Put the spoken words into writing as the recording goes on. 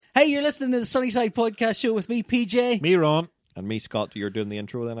Hey, you're listening to the Sunnyside Podcast Show with me, PJ. Me, Ron. And me, Scott. You're doing the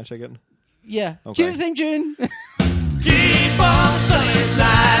intro then, I take it? Yeah. Okay. Cue the theme tune. Keep on the sunny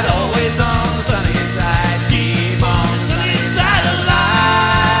side, always on the sunny side. Keep on the sunny side of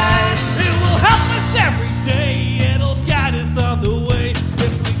life. It will help us every day. It'll guide us on the way.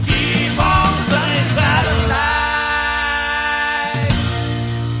 If we keep on the sunny side of life.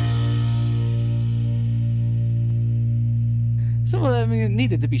 Some of them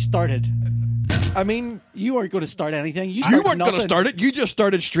needed to be started. I mean, You weren't going to start anything. You you weren't going to start it. You just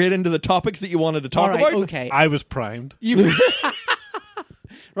started straight into the topics that you wanted to talk All right, about. okay. I was primed.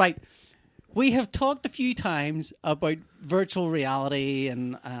 Right. We have talked a few times about virtual reality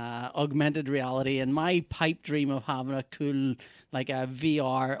and augmented reality, and my pipe dream of having a cool, like a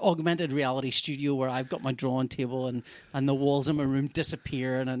VR augmented reality studio where I've got my drawing table and the walls in my room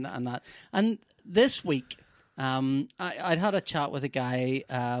disappear and that. And this week, I'd had a chat with a guy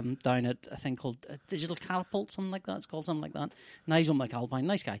down at a thing called Digital Catapult, something like that. It's called something like that. Nigel McAlpine,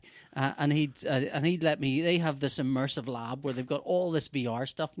 nice guy, and he'd let me. They have this immersive lab where they've got all this VR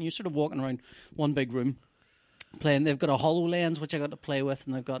stuff, and you're sort of walking around one big room playing. They've got a HoloLens which I got to play with,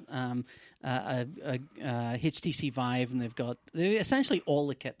 and they've got a HTC Vive, and they've got essentially all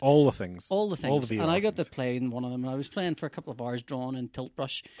the kit. All the things. All the things. the VR and I got things. to play in one of them, and I was playing for a couple of hours drawing in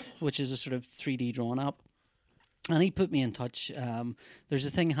Tiltbrush, which is a sort of 3D drawing app. And he put me in touch. There's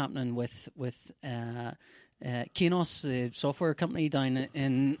a thing happening with Kainos, the software company down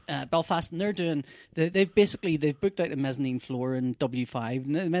in Belfast, and they've booked out a mezzanine floor in W5.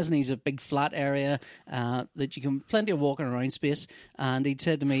 And the mezzanine is a big flat area that you can plenty of walking around space. And he'd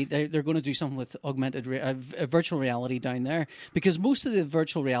said to me they're going to do something with augmented virtual reality down there, because most of the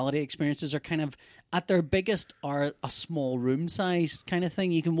virtual reality experiences are kind of at their biggest are a small room size kind of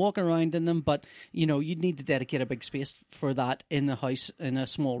thing. You can walk around in them, but you'd need to dedicate a big space for that in the house in a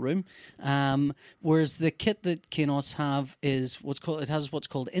small room. Whereas the kit that Kainos have is what's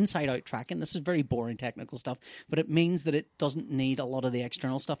called inside out tracking. This is very boring technical stuff, but it means that it doesn't need a lot of the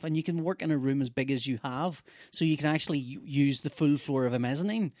external stuff, and you can work in a room as big as you have, so you can actually use the full floor of a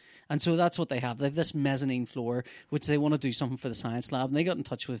mezzanine. And so that's what they have. They have this mezzanine floor, which they want to do something for the science lab. And they got in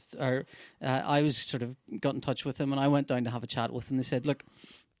touch with, I was sort of got in touch with them, and I went down to have a chat with them. They said, look,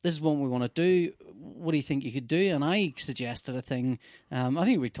 this is what we want to do. What do you think you could do? And I suggested a thing. I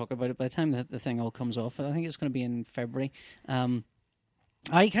think we talk about it by the time that the thing all comes off. I think it's going to be in February.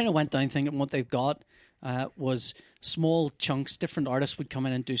 I kind of went down thinking what they've got was small chunks. Different artists would come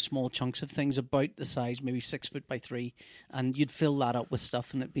in and do small chunks of things about the size, maybe 6 foot by 3, and you'd fill that up with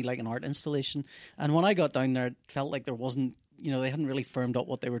stuff, and it'd be like an art installation. And when I got down there, it felt like there wasn't, they hadn't really firmed up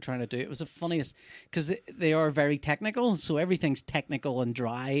what they were trying to do. It was the funniest, because they are very technical, so everything's technical and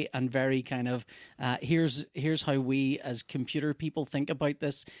dry and very kind of, here's how we as computer people think about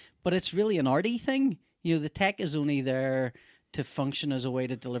this, but it's really an arty thing. The tech is only there to function as a way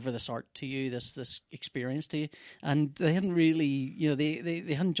to deliver this art to you, this experience to you. And they hadn't really,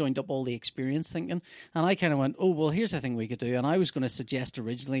 they hadn't joined up all the experience thinking. And I kind of went, oh, well, here's the thing we could do. And I was going to suggest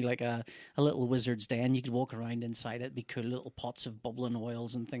originally like a little wizard's den. You could walk around inside it. It'd be cool, little pots of bubbling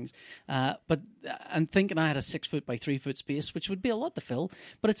oils and things. But I'm thinking I had a 6 foot by 3 foot space, which would be a lot to fill.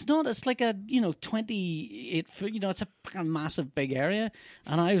 But it's not. It's like a, 28 foot, it's a massive big area.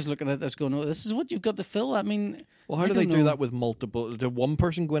 And I was looking at this going, oh, this is what you've got to fill. I mean... Well, how do they do that with multiple? Did one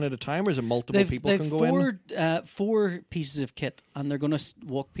person go in at a time, or is it multiple people can go in? 4 pieces of kit, and they're going to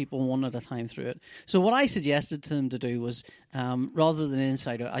walk people one at a time through it. So what I suggested to them to do was, rather than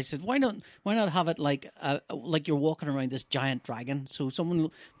inside out, I said, why not have it like you're walking around this giant dragon? So someone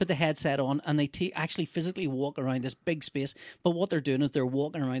will put the headset on, and they actually physically walk around this big space. But what they're doing is they're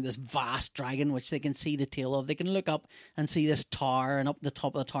walking around this vast dragon, which they can see the tail of. They can look up and see this tower, and up the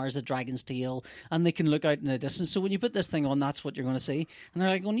top of the tower is the dragon's tail, and they can look out in the distance. So when you put this thing on, that's what you're going to see. And they're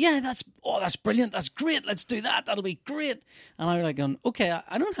like going, yeah, that's brilliant. That's great. Let's do that. That'll be great. And I'm like going, okay,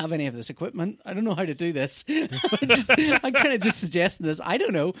 I don't have any of this equipment. I don't know how to do this. I kind of just suggested this. I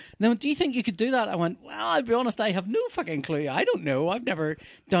don't know. Now, do you think you could do that? I went, well, I'll be honest, I have no fucking clue. I don't know. I've never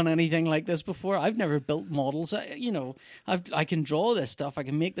done anything like this before. I've never built models. I can draw this stuff. I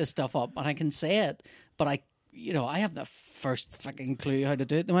can make this stuff up, and I can say it, but I have the first fucking clue how to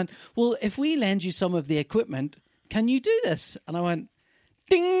do it. They went, well, if we lend you some of the equipment, can you do this? And I went,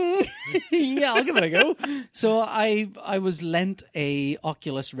 ding! Yeah, I'll give it a go. So I was lent a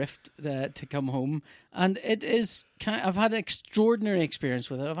Oculus Rift to come home, and it is. I've had an extraordinary experience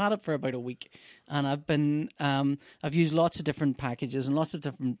with it. I've had it for about a week, and I've used lots of different packages and lots of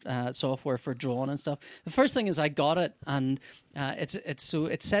different software for drawing and stuff. The first thing is I got it, and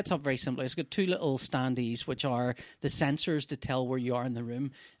it sets up very simply. It's got two little standees, which are the sensors to tell where you are in the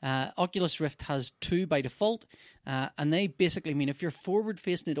room. Oculus Rift has two by default. And they basically mean if you're forward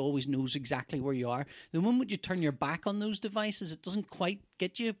facing, it always knows exactly where you are. The moment you turn your back on those devices, it doesn't quite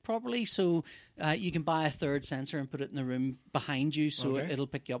get you properly. So you can buy a third sensor and put it in the room behind you, so it'll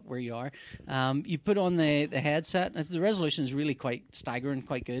pick you up where you are. You put on the headset, and the resolution is really quite staggering,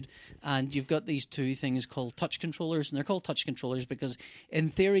 quite good. And you've got these two things called touch controllers, and they're called touch controllers because in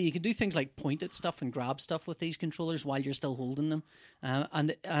theory you can do things like point at stuff and grab stuff with these controllers while you're still holding them.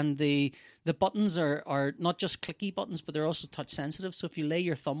 And the buttons are not just clicky buttons, but they're also touch sensitive. So if you lay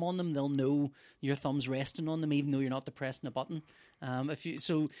your thumb on them, they'll know your thumb's resting on them, even though you're not depressing a button. Is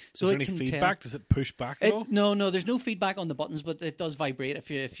there any feedback? Does it push back at all? No. There's no feedback on the buttons, but it does vibrate if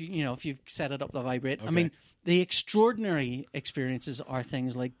you've set it up to vibrate. Okay. I mean, the extraordinary experiences are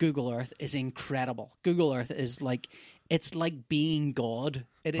things like Google Earth is incredible. Google Earth is like. It's like being God.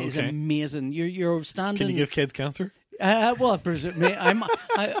 It is amazing. You're standing. Can you give kids cancer? Well,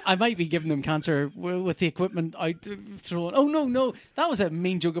 I might be giving them cancer with the equipment I throw. Oh no, that was a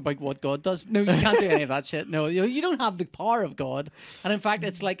mean joke about what God does. No, you can't do any of that shit. No, you don't have the power of God. And in fact,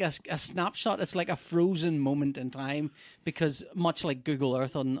 it's like a snapshot. It's like a frozen moment in time because much like Google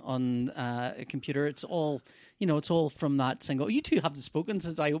Earth on a computer, it's all. It's all from that single. You two haven't spoken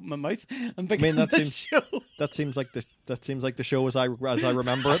since I opened my mouth. That seems like the show as I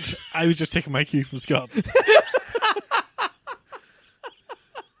remember it. I was just taking my cue from Scott.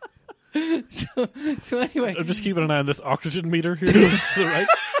 So anyway, I'm just keeping an eye on this oxygen meter here to the right.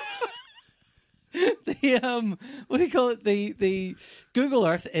 What do you call it? The Google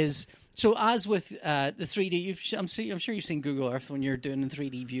Earth is. So as with the 3D, I'm sure you've seen Google Earth when you're doing a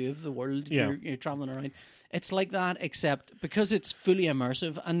 3D view of the world. Yeah. You're traveling around. It's like that, except because it's fully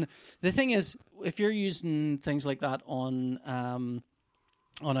immersive. And the thing is, if you're using things like that on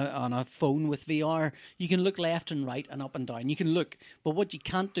a phone with VR, you can look left and right and up and down. You can look, but what you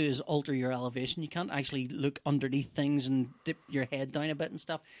can't do is alter your elevation. You can't actually look underneath things and dip your head down a bit and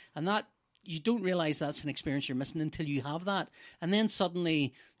stuff. And that you don't realize that's an experience you're missing until you have that. And then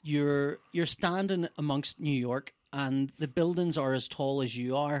suddenly you're standing amongst New York, and the buildings are as tall as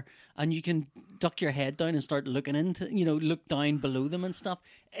you are, and you can duck your head down and start looking look down below them and stuff.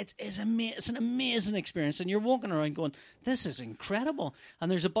 It's an amazing experience, and you're walking around going, this is incredible.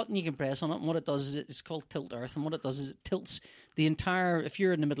 And there's a button you can press on it, and what it does is it's called Tilt Earth, and what it does is it tilts the entire, if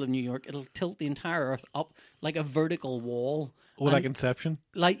you're in the middle of New York, it'll tilt the entire Earth up like a vertical wall. Like Inception?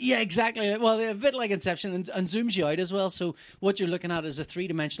 Yeah, exactly. Well, a bit like Inception, and zooms you out as well. So what you're looking at is a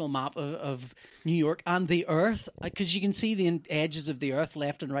three-dimensional map of New York and the Earth, because you can see the edges of the Earth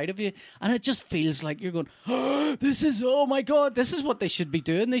left and right of you, and it just feels like you're going, oh my God, this is what they should be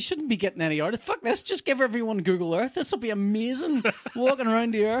doing. They shouldn't be getting any art. Fuck this, just give everyone Google Earth. This will be amazing. Walking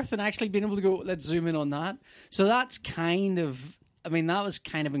around the Earth and actually being able to go, let's zoom in on that. So that's that was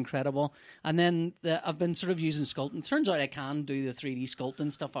kind of incredible. And then I've been sort of using sculpting. Turns out I can do the 3D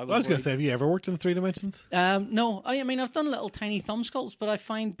sculpting stuff. I was going to say, have you ever worked in 3 dimensions? No. I've done little tiny thumb sculpts, but I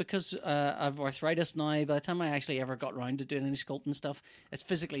find because I've arthritis now, by the time I actually ever got around to doing any sculpting stuff, it's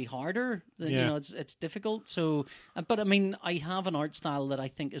physically harder. It's difficult. So, but I have an art style that I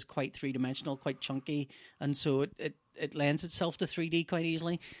think is quite 3-dimensional, quite chunky, and so it lends itself to 3D quite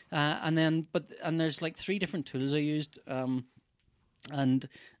easily. And there's like 3 different tools I used. And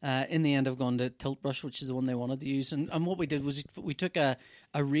in the end, I've gone to Tilt Brush, which is the one they wanted to use. And what we did was we took a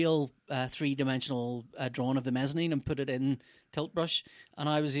real 3-dimensional drawing of the mezzanine and put it in Tilt Brush. And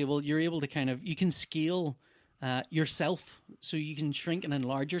you're able to you can scale yourself, so you can shrink and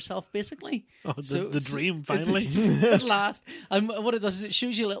enlarge yourself, basically. The dream, finally. At last. And what it does is it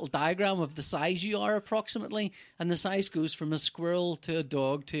shows you a little diagram of the size you are approximately, and the size goes from a squirrel to a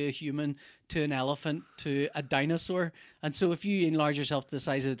dog to a human to an elephant to a dinosaur. And so if you enlarge yourself to the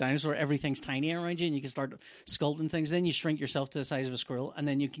size of a dinosaur, everything's tiny around you, and you can start sculpting things. Then you shrink yourself to the size of a squirrel, and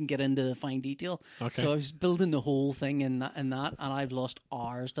then you can get into the fine detail. Okay. So I was building the whole thing in that, and I've lost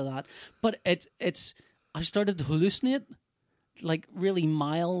hours to that. But I've started to hallucinate, like really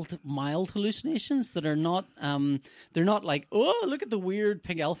mild hallucinations that are not, they're not like, oh, look at the weird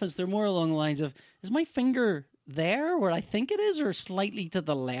pink elephants. They're more along the lines of, is my finger there where I think it is, or slightly to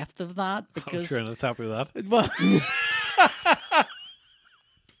the left of that? Because I'm sure that's happy with that. Well,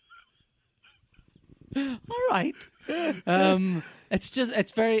 All right.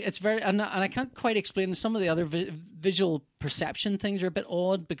 It's very, and I can't quite explain. Some of the other visual perception things are a bit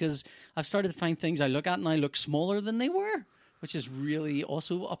odd because I've started to find things I look at and I look smaller than they were, which is really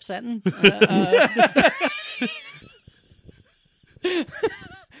also upsetting.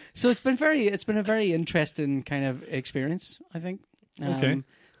 So it's been a very interesting kind of experience, I think. Okay.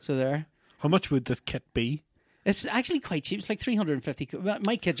 So there. How much would this kit be? It's actually quite cheap. It's like 350.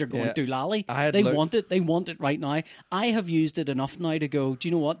 My kids are going doolally. They want it. They want it right now. I have used it enough now to go, do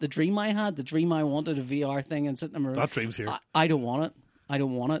you know what? The dream I wanted a VR thing and sit in my room. That dream's here. I don't want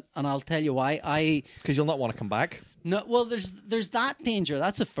it. And I'll tell you why. Because you'll not want to come back. No, well, there's that danger.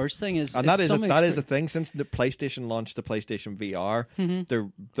 That's the first thing. That is the thing. Since the PlayStation launched the PlayStation VR,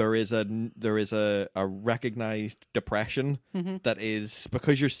 there is a recognized depression that is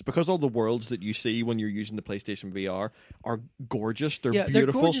because all the worlds that you see when you're using the PlayStation VR are gorgeous. They're beautiful.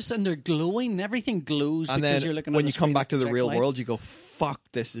 They're gorgeous and they're glowing. Everything glows and because then you're looking. When at you come back to the real world, you go, "Fuck,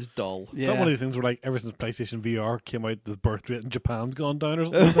 this is dull." Is that one of these things where, like, ever since PlayStation VR came out, the birth rate in Japan's gone down or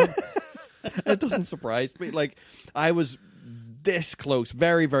something? Like that? It doesn't surprise me. Like, I was this close,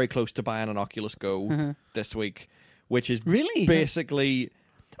 very, very close to buying an Oculus Go this week, which is really basically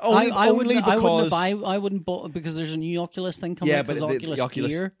I only because I wouldn't buy because there's a new Oculus thing coming. Yeah, but the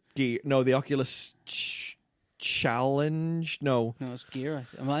Oculus Gear. No, the Oculus Challenge. No, it's Gear.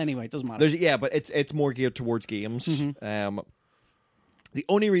 Well, anyway, it doesn't matter. But it's more geared towards games. The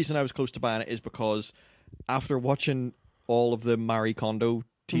only reason I was close to buying it is because after watching all of the Marie Kondo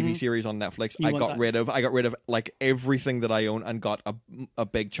TV series on Netflix, I got rid of like everything that I own and got a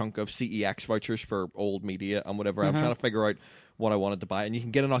big chunk of CEX vouchers for old media and whatever. I'm trying to figure out what I wanted to buy, and you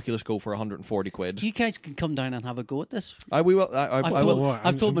can get an Oculus Go for 140 quid. You guys can come down and have a go at this. I will.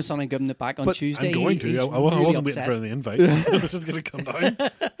 I've told my son I'm giving it back on Tuesday. I'm going to. I wasn't waiting for the invite. I was just going to come down.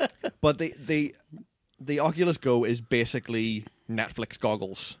 But the Oculus Go is basically Netflix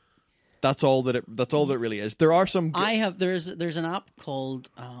goggles. That's all that it really is. There are some. There's an app called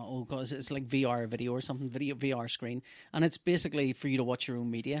it's like VR video or something, VR screen, and it's basically for you to watch your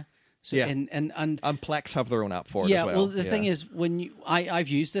own media. So and Plex have their own app for it as well. Yeah, well, the thing is, when I've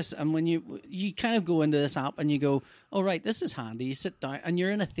used this, and when you kind of go into this app and you go, oh, right, this is handy. You sit down and you're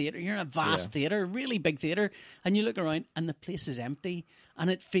in a theater, you're in a vast theater, really big theater, and you look around and the place is empty,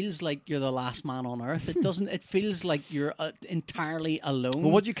 and it feels like you're the last man on earth. It doesn't. It feels like you're entirely alone. Well,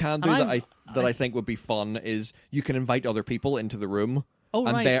 what you can do I think would be fun is you can invite other people into the room. Oh,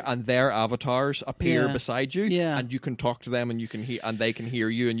 and right. their avatars appear beside you, and you can talk to them, and you can and they can hear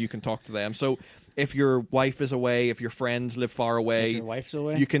you, and you can talk to them. So if your wife is away, if your friends live far away, if your wife's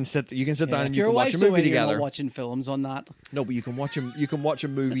away, you can sit down and you can watch a movie away, together. You're not watching films on that. No, but you can watch a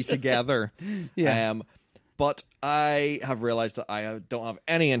movie together. Yeah. But I have realized that I don't have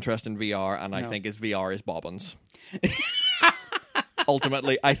any interest in VR, and I think VR is bobbins.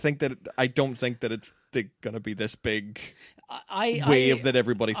 Ultimately, I don't think that it's going to be this big wave that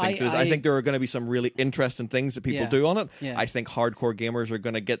everybody thinks it is. I think there are going to be some really interesting things that people do on it. Yeah. I think hardcore gamers are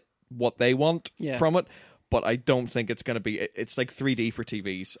going to get what they want from it, but I don't think it's going to be. It's like 3D for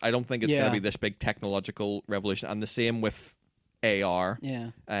TVs. I don't think it's going to be this big technological revolution. And the same with AR.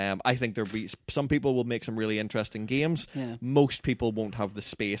 Yeah. I think there'll be some people will make some really interesting games. Yeah. Most people won't have the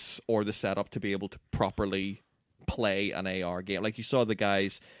space or the setup to be able to properly play an AR game. Like you saw the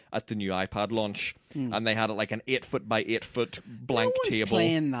guys at the new iPad launch, and they had it like an 8-foot by 8-foot blank table.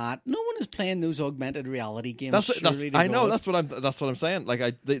 Playing that. No one is playing those augmented reality games. I know. That's what I'm saying. Like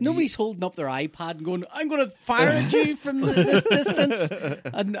nobody's holding up their iPad and going, "I'm going to fire at you from this distance,"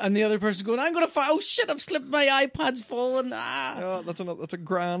 and the other person going, "I'm going to fire." Oh shit! I've slipped. My iPad's fallen. Oh, that's a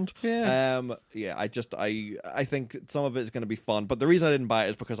grand. Yeah. I think some of it is going to be fun, but the reason I didn't buy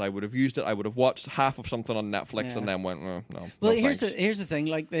it is because I would have used it. I would have watched half of something on Netflix and then went, no. Well, here's the thing.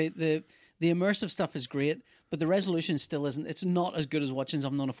 Like the immersive stuff is great, but the resolution still isn't. It's not as good as watching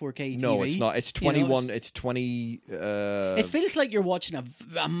something on a 4K TV. No, it's not. It's 21. It's 20. It feels like you're watching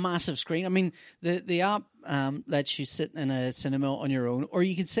a massive screen. I mean, the app lets you sit in a cinema on your own, or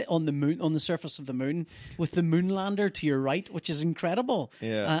you can sit on the moon, on the surface of the moon, with the moonlander to your right, which is incredible.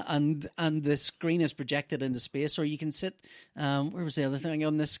 Yeah. And the screen is projected into space, or you can sit. Where was the other thing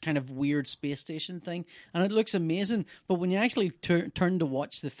on this kind of weird space station thing? And it looks amazing. But when you actually turn to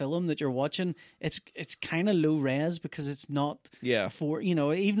watch the film that you're watching, it's kind of low res because it's not. Yeah.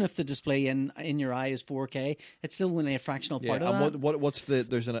 Even if the display in your eye is 4K, it's still only a fractional part of that. And what's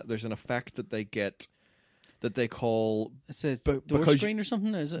there's an effect that they get. that they call It's a But door because- screen or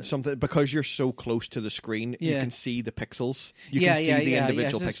something, is it? something because you're so close to the screen, you Yeah. can see the pixels. You Yeah, can see yeah, the yeah,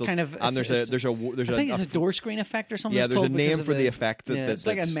 individual yeah. It's pixels. kind of- and it's- there's I think it's a door screen effect or something. Yeah, it's there's a called because name of for the effect that it's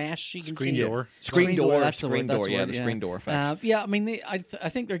like a that's- mesh. You can Screen see door. Screen door, that's the screen word, that's door, the yeah, word, the screen door effect. Yeah, I mean, I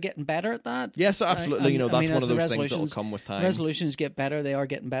think they're getting better at that. Yes, absolutely. And, that's I mean, one as of the those things that will resolutions- come with time. Resolutions get better; they are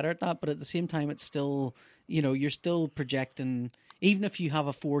getting better at that. But at the same time, it's still, you're still projecting. Even if you have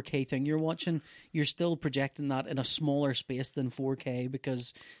a 4K thing you're watching, you're still projecting that in a smaller space than 4K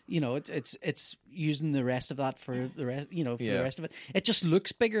because it's using the rest of that for the rest. For the rest of it, it just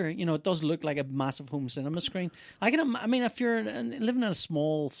looks bigger. It does look like a massive home cinema screen. I mean, if you're living in a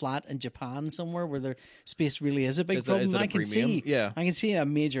small flat in Japan somewhere where the space really is a big problem, is it a I can premium? see. Yeah. I can see a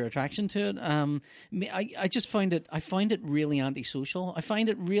major attraction to it. I just find it. I find it really antisocial. I find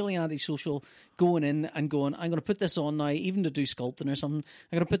it really antisocial going in and going, I'm going to put this on now, even to do sculpting or something.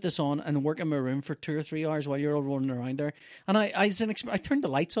 I'm going to put this on and work in my room for 2 or 3 hours while you're all running around there. And I turned the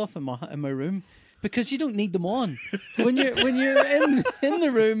lights off in my room because you don't need them on when you're in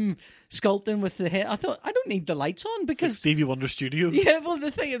the room sculpting with the head. I thought I don't need the lights on It's like because Stevie Wonder Studio. yeah, well, the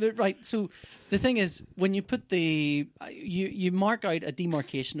thing is, when you put you mark out a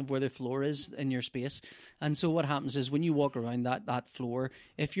demarcation of where the floor is in your space, and so what happens is when you walk around that floor,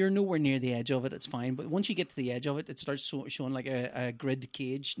 if you're nowhere near the edge of it, it's fine. But once you get to the edge of it, it starts showing like a grid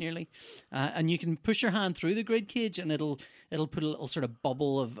cage nearly, and you can push your hand through the grid cage, and it'll put a little sort of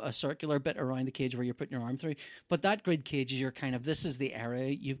bubble of a circular bit around the cage where you're putting your arm through. But that grid cage is your this is the area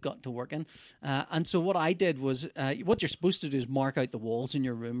you've got to work in. And so what I did was, what you're supposed to do is mark out the walls in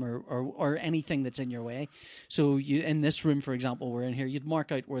your room or anything that's in your way. So you, in this room, for example, we're in here, you'd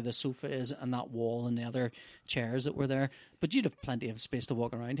mark out where the sofa is and that wall and the other chairs that were there. But you'd have plenty of space to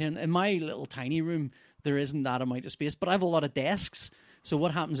walk around here. In my little tiny room, there isn't that amount of space, but I have a lot of desks. So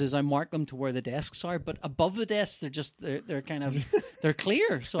what happens is I mark them to where the desks are, but above the desks they're kind of they're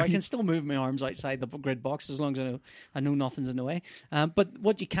clear, so I can still move my arms outside the grid box as long as I know nothing's in the way. But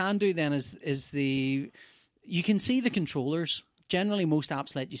what you can do then is you can see the controllers. Generally, most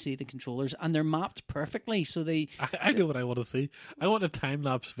apps let you see the controllers, and they're mapped perfectly. So I know what I want to see. I want a time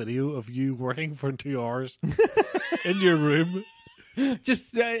lapse video of you working for 2 hours in your room.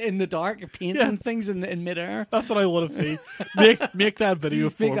 just in the dark, painting things in midair. That's what I want to see. Make that video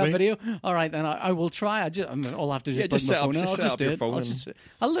for Make me. that video. All right, then I will try. I'll have to just put my phone in. I'll just do it.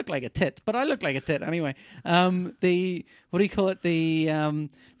 I'll look like a tit, but I look like a tit anyway. What do you call it? The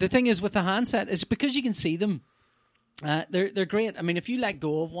thing is with the handset is because you can see them. They're great. I mean, if you let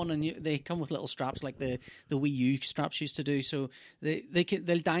go of one and they come with little straps like the Wii U straps used to do, so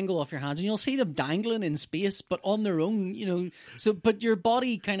they'll dangle off your hands and you'll see them dangling in space, but on their own, So, but your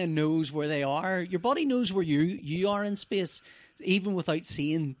body kind of knows where they are. Your body knows where you are in space, even without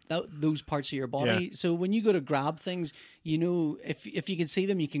seeing those parts of your body. Yeah. So when you go to grab things, if you can see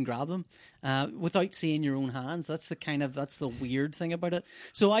them, you can grab them without seeing your own hands. That's the weird thing about it.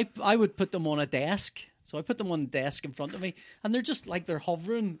 So I would put them on a desk. So I put them on the desk in front of me, and they're just like they're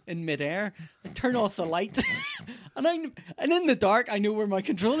hovering in midair. I turn off the light, and in the dark, I know where my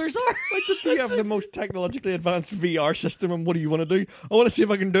controllers are. Do you have the most technologically advanced VR system, and what do you want to do? I want to see if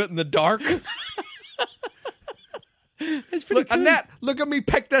I can do it in the dark. It's pretty Look, cool. Annette, look at me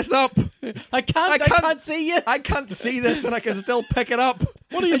pick this up. I can't see you. I can't see this, and I can still pick it up.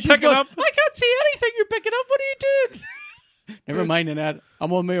 What are you And she's picking going, up? I can't see anything you're picking up. What are you doing? Never mind, Annette.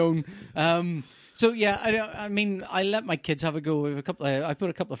 I'm on my own. So yeah, I mean, I let my kids have a go. We have I put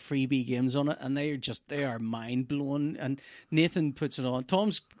a couple of freebie games on it, and they are mind blowing. And Nathan puts it on.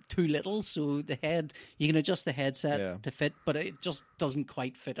 Tom's too little, so you can adjust the headset to fit, but it just doesn't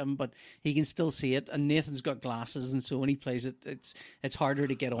quite fit him. But he can still see it. And Nathan's got glasses, and so when he plays it, it's harder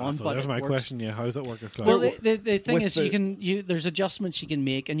to get on. So but there's it my works. question. Yeah, how does it work? Well, the thing With is, there's adjustments you can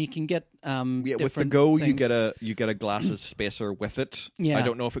make, and you can get with the different Go, things. you get a glasses spacer with it. Yeah. I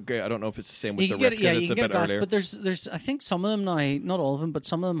don't know if it's the same with You the can Rift get, because you it's a can get bit glass, earlier. but there's I think some of them now, not all of them, but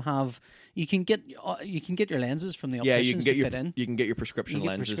some of them have. You can get your lenses from the opticians to fit in. You can get your prescription You can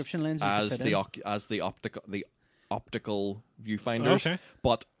get lenses, prescription lenses to as fit the in. optical viewfinders, Okay.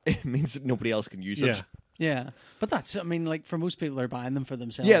 but it means that nobody else can use it. Yeah, but that's like for most people, they're buying them for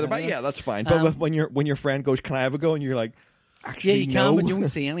themselves. Yeah, anyway. that's fine. But when your friend goes, "Can I have a go?" and you're like, "Actually, you no." can, but you won't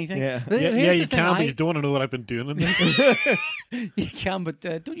see anything. Yeah. Here's Yeah, the you thing, can, but you don't want to know what I've been doing in this. You can, but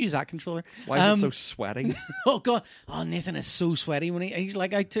don't use that controller. Why is it so sweaty? Oh god! Oh, Nathan is so sweaty when he's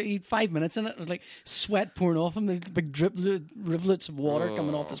like, he had 5 minutes in it. It was like sweat pouring off him. There's big rivulets of water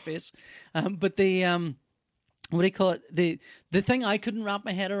coming off his face. But the what do you call it? The thing I couldn't wrap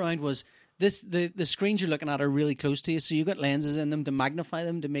my head around was the screens you're looking at are really close to you, so you've got lenses in them to magnify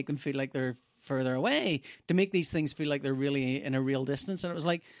them, to make them feel like they're further away, to make these things feel like they're really in a real distance. And it was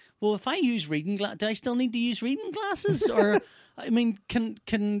like, well, if I use reading glasses, do I still need to use reading glasses? Or, I mean, can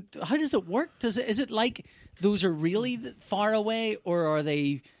how does it work? Is it like those are really far away, or are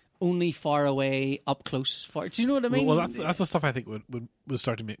they only far away up close? Do you know what I mean? Well, that's the stuff I think would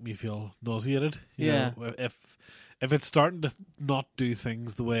start to make me feel nauseated. You know, if it's starting to not do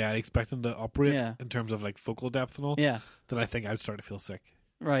things the way I expect them to operate in terms of like focal depth and all, then I think I'd start to feel sick.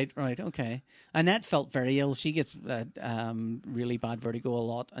 Right, okay. Annette felt very ill. She gets really bad vertigo a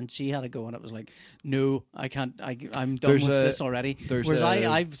lot, and she had to go, and it was like, no, I can't. I'm done with this already. Whereas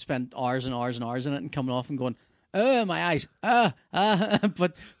I've spent hours and hours and hours in it, and coming off and going, oh, my eyes,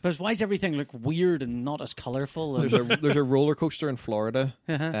 but why does everything look weird and not as colourful? There's a roller coaster in Florida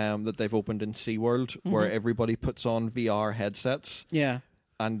that they've opened in SeaWorld where everybody puts on VR headsets. Yeah.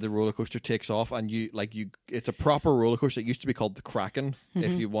 And the roller coaster takes off, and it's a proper roller coaster. It used to be called the Kraken.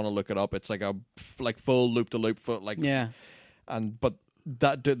 If you want to look it up, it's like a full loop to loop foot, but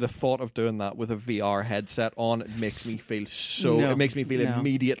the thought of doing that with a VR headset on, it makes me feel it makes me feel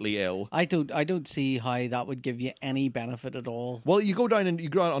immediately ill. I don't see how that would give you any benefit at all. Well, you go down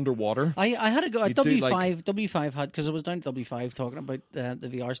underwater. I had to go at W5 had, because I was down at W5 talking about the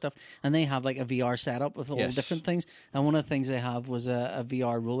VR stuff, and they have like a VR setup with all different things, and one of the things they have was a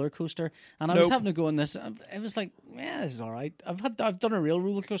VR roller coaster, and I was having to go on this. It was like, yeah, this is all right. I've done a real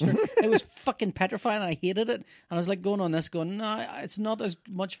roller coaster. It was fucking petrifying. I hated it, and I was like going on this, going, no, it's not as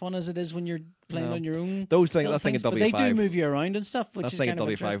much fun as it is when you're playing on your own. That thing at W5, but they do move you around and stuff, which that is thing kind at of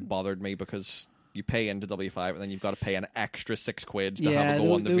W5 interesting. bothered me because you pay into W5 and then you've got to pay an extra £6 to have a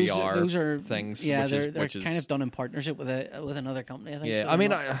go on the VR those are, things. Yeah, they're kind of done in partnership with another company, I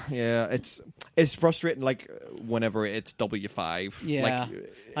think. Yeah, so it's frustrating. Like whenever it's W5. Yeah,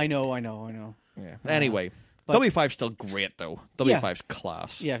 like, I know. Yeah. Anyway. W5's still great though. W5's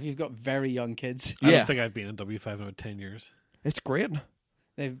class. Yeah, if you've got very young kids. I don't think I've been in W5 in about 10 years. It's great.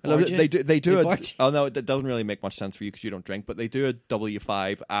 They do it. Oh no, it doesn't really make much sense for you because you don't drink. But they do a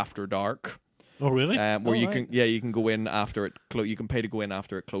W5 after dark. Oh really? Where you can go in after it. You can pay to go in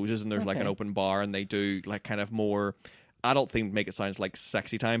after it closes, and there's like an open bar, and they do like kind of more adult themed. Make it sound like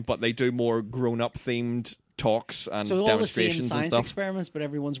sexy time, but they do more grown up themed talks and so demonstrations all the same and science stuff. Experiments, but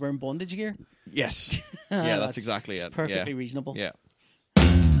everyone's wearing bondage gear. Yes, yeah, that's exactly it. Perfectly reasonable. Yeah.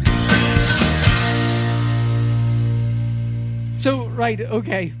 So, right,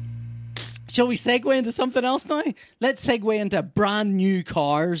 okay. Shall we segue into something else now? Let's segue into brand new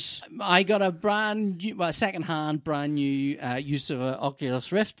cars. I got a second-hand brand new use of an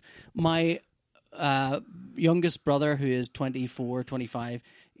Oculus Rift. My youngest brother, who is 24, 25,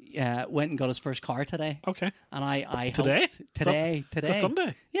 went and got his first car today. Okay. And I helped. Today? Today. It's a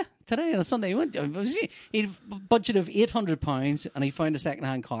Sunday? Yeah, today on a Sunday. He had a budget of £800 and he found a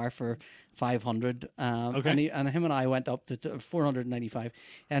second-hand car for $500. Okay. And him and I went up to $495.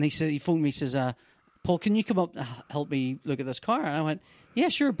 And he phoned me, he says, Paul, can you come up and help me look at this car? And I went, yeah,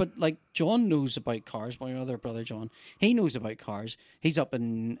 sure, but like John knows about cars. My other brother John, he knows about cars. He's up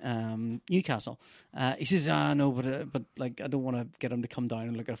in Newcastle. He says, no, but like I don't want to get him to come down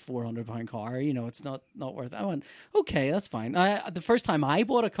and look at a £400 car. You know, it's not worth it. I went, okay, that's fine. The first time I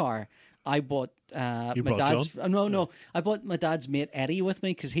bought a car, I bought my dad's. No, I bought my dad's mate Eddie with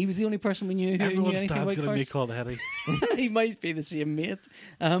me because he was the only person we knew who knew anything about cars. Everyone's dad's going to be called Eddie. He might be the same mate,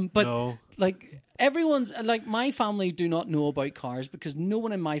 but no. Like everyone's like my family do not know about cars because no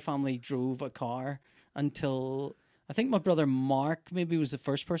one in my family drove a car until I think my brother Mark maybe was the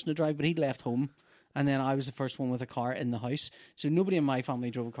first person to drive, but he left home. And then I was the first one with a car in the house. So nobody in my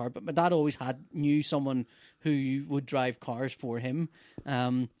family drove a car, but my dad always knew someone who would drive cars for him.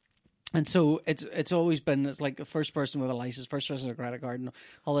 And so it's always been, it's like the first person with a license, first person with a credit card and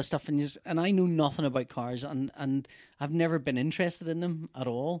all this stuff. And I know nothing about cars and I've never been interested in them at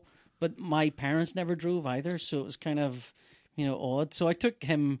all. But my parents never drove either. So it was kind of, odd. So I took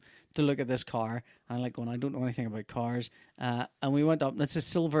him to look at this car. And I'm like going, I don't know anything about cars. And we went up and it's a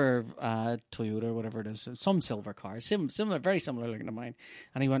silver Toyota or whatever it is. Some silver car, similar, very similar looking to mine.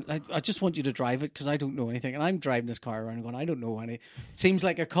 And he went, I just want you to drive it because I don't know anything. And I'm driving this car around going, I don't know any. Seems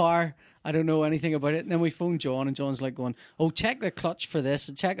like a car. I don't know anything about it. And then we phoned John and John's like going, oh, check the clutch for this.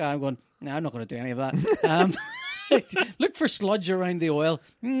 And check that. I'm going, no, I'm not going to do any of that. Look for sludge around the oil.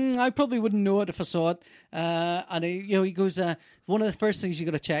 I probably wouldn't know it if I saw it. And he goes, one of the first things you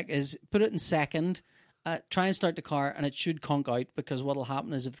got to check is put it in second, try and start the car, and it should conk out because what will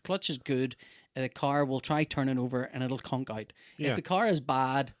happen is if the clutch is good, the car will try turning over and it'll conk out. Yeah. If the car is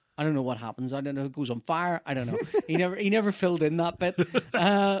bad I don't know what happens. I don't know. It goes on fire. I don't know. He never filled in that bit.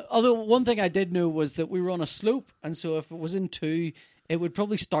 Although one thing I did know was that we were on a slope, and so if it was in 2, it would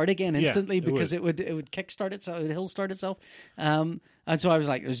probably start again instantly because it would kickstart itself, it would hill start itself. And so I was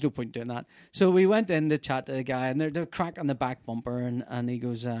like, there's no point doing that. So we went in to chat to the guy, and there's a crack on the back bumper, and he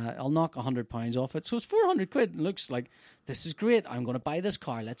goes, I'll knock £100 off it. So it's 400 quid. It looks like, this is great. I'm going to buy this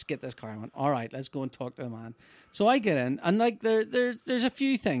car. Let's get this car. I went, all right, let's go and talk to the man. So I get in, and like there's a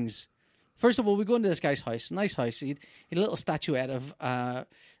few things. First of all, we go into this guy's house, nice house. He had a little statuette of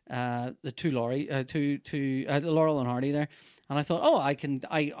the two Laurel and Hardy there. And I thought,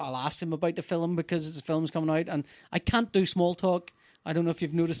 I'll ask him about the film because the film's coming out, and I can't do small talk. I don't know if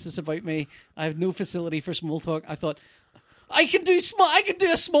you've noticed this about me. I have no facility for small talk. I thought, I can do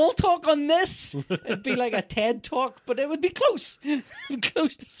a small talk on this. It'd be like a TED talk, but it would be close.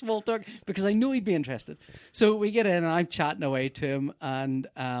 Close to small talk, because I know he'd be interested. So we get in, and I'm chatting away to him, and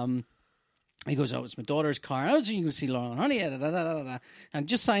he goes, it's my daughter's car. I was, you can see Laurel and Hardy, and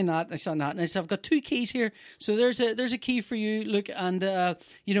just sign that. I signed that, and I said, I've got 2 keys here. So there's a key for you. Look, and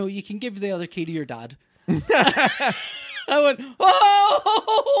you can give the other key to your dad. I went, oh,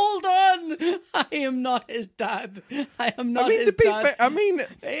 hold on. I am not his dad. I am not his dad. Fair,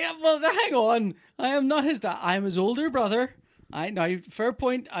 well, hang on. I am not his dad. I am his older brother. Now, fair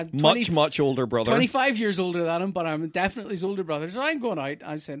point. I'm much older brother. 25 years older than him, but I'm definitely his older brother. So I'm going out.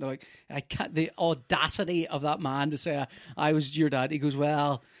 I'm saying, like, I can't. The audacity of that man to say I was your dad. He goes,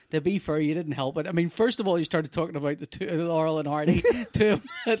 well, to be fair, you didn't help it. I mean, first of all, you started talking about the Laurel and Hardy to him,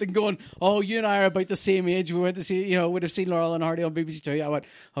 and going, "Oh, you and I are about the same age. We went to see, would have seen Laurel and Hardy on BBC Two." I went,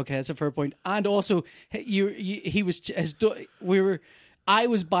 "Okay, that's a fair point." And also, I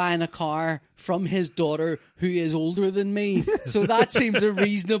was buying a car from his daughter, who is older than me, so that seems a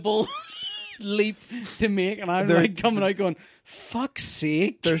reasonable leap to make. And I'm like coming out going, "Fuck's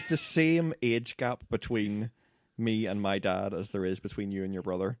sake!" There's the same age gap between me and my dad as there is between you and your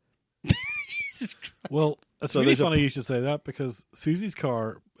brother. Jesus Christ. Well, it's really funny you should say that, because Susie's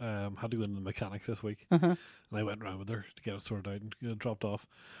car had to go into the mechanics this week, and I went around with her to get it sorted out and dropped off.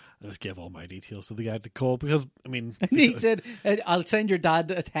 I just gave all my details to the guy to call, because, I mean... he said, I'll send your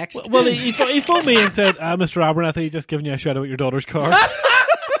dad a text. Well, he phoned me and said, Mr. Abernathy, just giving you a shout out about your daughter's car.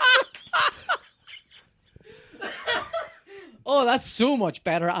 Oh, that's so much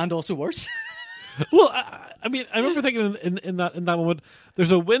better and also worse. Well, I mean, I remember thinking in that moment,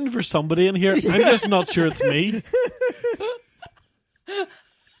 there's a win for somebody in here. I'm just not sure it's me.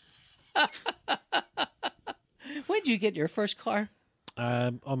 When did you get your first car?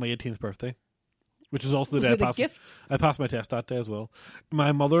 On my 18th birthday, which was also the day I passed. Gift? I passed my test that day as well.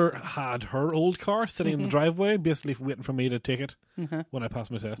 My mother had her old car sitting in the driveway, basically waiting for me to take it when I passed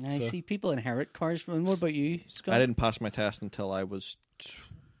my test. I see people inherit cars. And what about you, Scott? I didn't pass my test until I was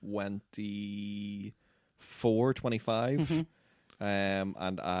 24, 25,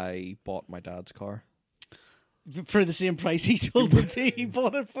 and I bought my dad's car. For the same price he sold it to, he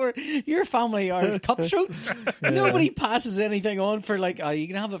bought it for. Your family are cutthroats. Nobody passes anything on for like, you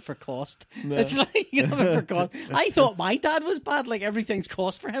can have it for cost. No. It's like, you can have it for cost. I thought my dad was bad, like everything's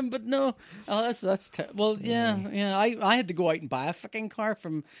cost for him, but no. Oh, that's well, yeah. I had to go out and buy a fucking car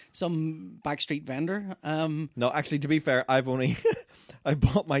from some backstreet vendor. No, actually, to be fair, I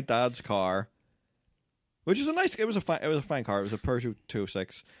bought my dad's car, which is it was a fine car. It was a Peugeot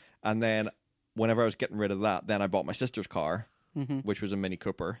 206, and then whenever I was getting rid of that, then I bought my sister's car, which was a Mini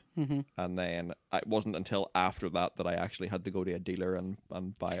Cooper. And then it wasn't until after that I actually had to go to a dealer and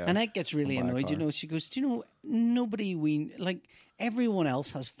buy a. And that gets really annoyed. She goes, nobody everyone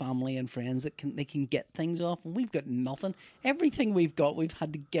else has family and friends that they can get things off, and we've got nothing. Everything we've got, we've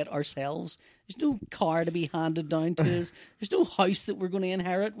had to get ourselves. There's no car to be handed down to us. There's no house that we're going to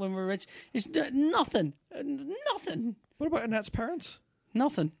inherit when we're rich. There's nothing. Nothing. What about Annette's parents?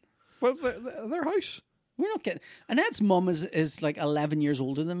 Nothing. Well, their house. We're not getting. Annette's mum is like 11 years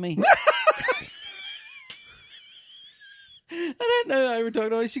older than me. And I were talking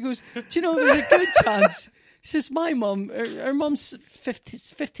about it. She goes, "Do you know there's a good chance?" She says, "My mum, her mum's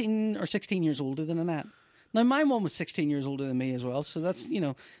 15 or 16 years older than Annette." Now, my mum was 16 years older than me as well, so that's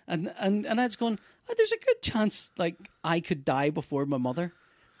and Annette's going, "There's a good chance like I could die before my mother."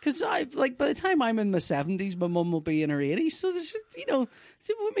 Because by the time I'm in my 70s, my mum will be in her 80s. So there's,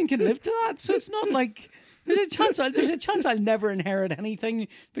 women can live to that. So it's not like there's a chance I'll never inherit anything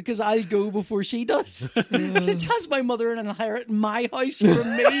because I'll go before she does. There's a chance my mother will inherit my house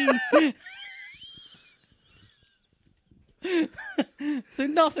from me. So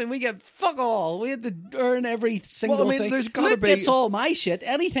nothing. We get fuck all. We had to earn every single thing. There's gotta Luke gets all my shit.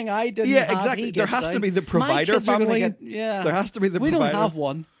 Anything I didn't have, exactly. he There gets has to be the provider family. there has to be the provider. We don't have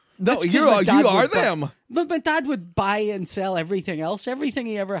one. No, you are them. But my dad would buy and sell everything else, everything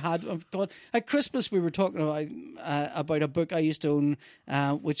he ever had. Oh God. At Christmas, we were talking about a book I used to own,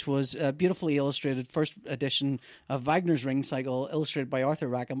 which was a beautifully illustrated first edition of Wagner's Ring Cycle, illustrated by Arthur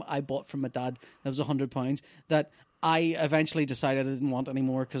Rackham. I bought from my dad. That was £100. That I eventually decided I didn't want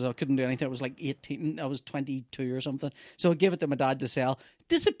anymore because I couldn't do anything. I was like 18. I was 22 or something. So I gave it to my dad to sell.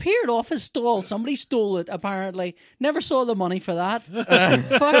 Disappeared off his stall. Somebody stole it, apparently. Never saw the money for that.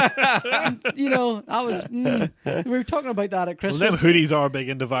 Fuck. You know, I was... we were talking about that at Christmas. Well, them hoodies are big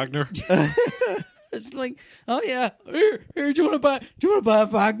into Wagner. It's like, oh yeah, here, do you want to buy a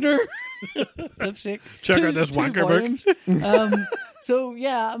Wagner? Lipstick. Check out this wanker book. So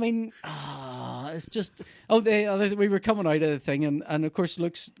yeah, I mean, it's just we were coming out of the thing, and of course,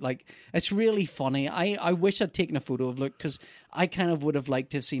 looks like it's really funny. I wish I'd taken a photo of Luke because I kind of would have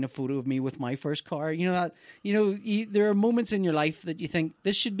liked to have seen a photo of me with my first car. There are moments in your life that you think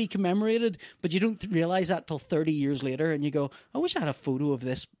this should be commemorated, but you don't realize that till 30 years later, and you go, I wish I had a photo of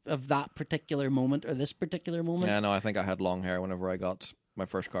that particular moment or this particular moment. Yeah, no, I think I had long hair whenever I got my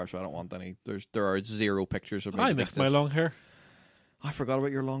first car, so I don't want any. There are 0 pictures of me. I missed my long hair. I forgot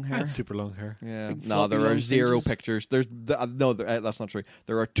about your long hair. I had super long hair. Yeah, no, there are 0 pictures. That's not true.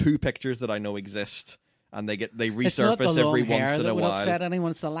 There are 2 pictures that I know exist, and they resurface every once in a while. Would upset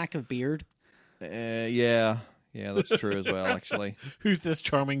anyone. It's the lack of beard. Yeah, that's true as well. Actually, who's this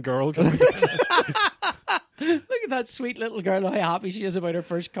charming girl? Look at that sweet little girl. How happy she is about her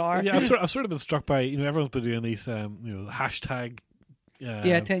first car. Yeah, I've sort of been struck by everyone's been doing these hashtag.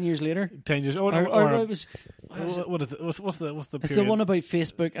 10 years later. 10 years. Or it was. What is it? What's the period? It's the one about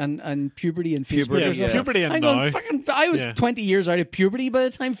Facebook and puberty and Facebook. Puberty and now. I was 20 years out of puberty by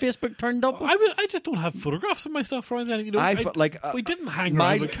the time Facebook turned up. I just don't have photographs of my stuff around then. We didn't hang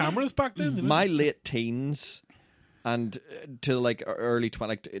around with cameras back then. My late teens and to like early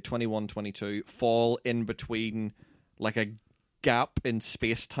 21, 22 fall in between like a gap in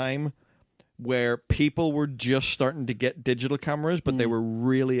space time where people were just starting to get digital cameras, but they were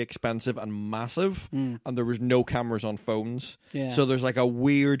really expensive and massive, and there was no cameras on phones. Yeah. So there's like a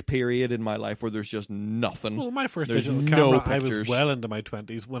weird period in my life where there's just nothing. Well, my first digital camera, I was well into my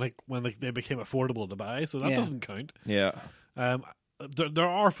 20s when they became affordable to buy, so that doesn't count. Yeah. There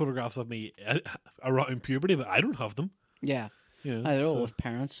are photographs of me around puberty, but I don't have them. Yeah. They're all with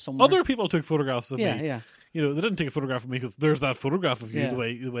parents somewhere. Other people took photographs of me. Yeah. They didn't take a photograph of me because there's that photograph of you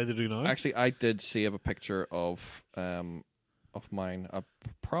the way they do now. Actually, I did save a picture of mine. I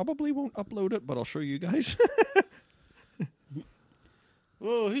probably won't upload it, but I'll show you guys.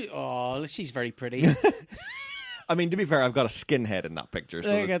 She's very pretty. I mean, to be fair, I've got a skinhead in that picture.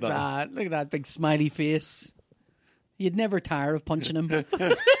 So Look at that big smiley face. You'd never tire of punching him.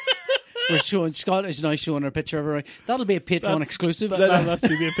 We're showing Scott is now showing a picture of her. That'll be a Patreon exclusive. That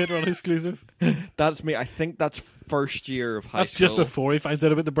should be a Patreon exclusive. That's me. I think that's first year of high school. That's just before he finds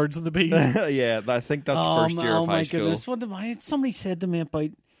out about the birds and the bees. Yeah, I think that's first year of high school. Oh my goodness! Somebody said to me about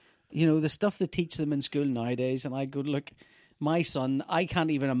the stuff they teach them in school nowadays, and I go, look, my son, I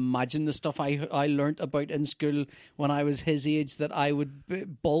can't even imagine the stuff I learnt about in school when I was his age that I would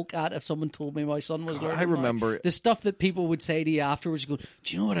balk at if someone told me my son was learning. I remember the stuff that people would say to you afterwards. You go,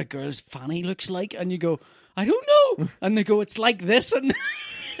 do you know what a girl's fanny looks like? And you go, I don't know. And they go, it's like this, and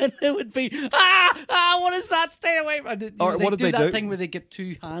it would be what is that? Stay away. Or what did they do? That thing where they get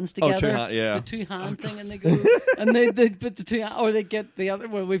 2 hands together. The 2-hand thing, and they go and they put the 2, or they get the other.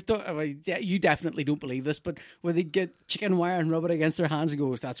 Well, you definitely don't believe this, but where they get chicken wire and rub it against their hands and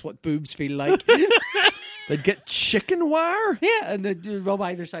go, that's what boobs feel like. They'd get chicken wire? Yeah, and they'd rub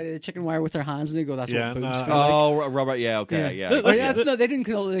either side of the chicken wire with their hands and they go, that's what boobs feel like. Oh, rubber, okay, yeah. They didn't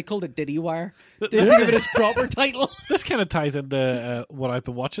call it, they called it Diddy wire. They didn't give it its proper title. This kind of ties into what I've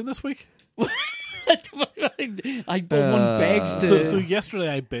been watching this week. I begs to. So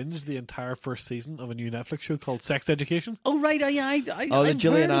yesterday I binged the entire first season of a new Netflix show called Sex Education. Oh right, the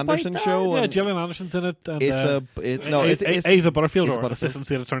Gillian Anderson show. Yeah, Gillian Anderson's in it. And, it's Asa Butterfield, or Assistant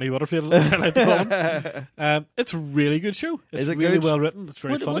State Attorney Butterfield. It's a really good show. It's really well written. It's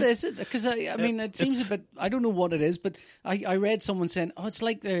very funny. What is it? Because I mean, it seems a bit. I don't know what it is, but I read someone saying, it's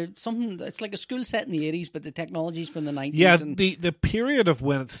like something. It's like a school set in the 80s, but the technology's from the 90s. Yeah, the period of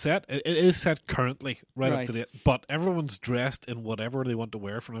when it's set, it is set currently. Right up to date, but everyone's dressed in whatever they want to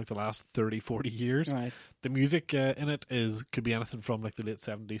wear from like the last 30-40 years. Right. The music in it could be anything from like the late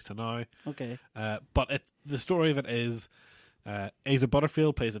 70s to now. Okay. But the story of it is Asa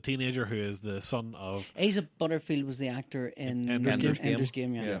Butterfield plays a teenager who is the son of... Asa Butterfield was the actor in Ender's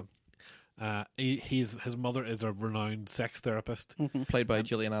Game. Yeah. His mother is a renowned sex therapist. Played by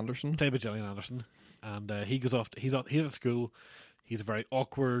Gillian Anderson. And he goes off... He's at school. he's a very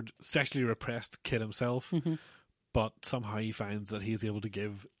awkward, sexually repressed kid himself, but somehow he finds that he's able to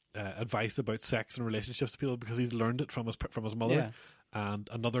give advice about sex and relationships to people because he's learned it from his mother. Yeah. And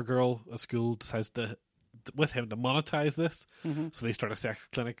another girl at school decides with him to monetize this, so they start a sex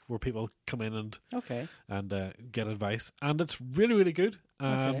clinic where people come in and get advice, and it's really, really good.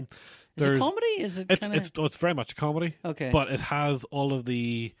 Is it comedy? Is it? It's very much a comedy. Okay, but it has all of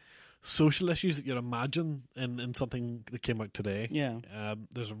the social issues that you'd imagine in something that came out today. Yeah.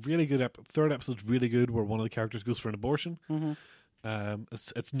 There's a really good third episode's really good, where one of the characters goes for an abortion.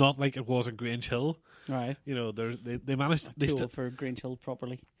 It's not like it was in Grange Hill, right? You know, they managed for Grange Hill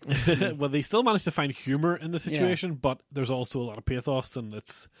properly. Well, they still managed to find humor in the situation, but there's also a lot of pathos, and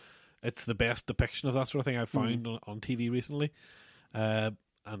it's the best depiction of that sort of thing I've found on TV recently. And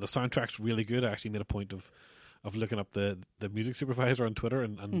the soundtrack's really good. I actually made a point of looking up the music supervisor on Twitter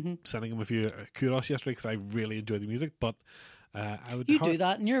and sending him a few kudos yesterday because I really enjoy the music. But I would do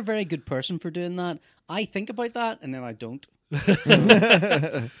that, and you're a very good person for doing that. I think about that, and then I don't. I don't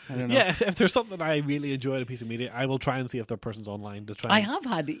know. Yeah, if there's something I really enjoy in a piece of media, I will try and see if that person's online to try. I have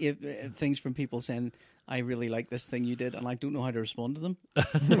had things from people saying, I really like this thing you did, and I don't know how to respond to them.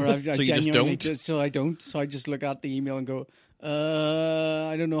 So you just don't? So I don't. So I just look at the email and go,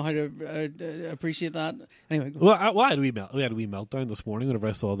 I don't know how to appreciate that. Anyway. Well, I had a wee meltdown this morning whenever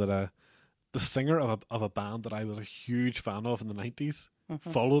I saw that the singer of a band that I was a huge fan of in the 90s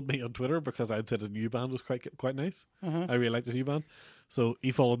followed me on Twitter because I'd said his new band was quite nice. I really liked his new band. So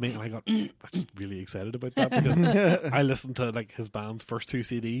he followed me, and I got just really excited about that because I listened to like his band's first 2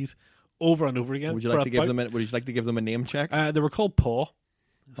 CDs over and over again. Would you like to give them a name check? They were called Paw.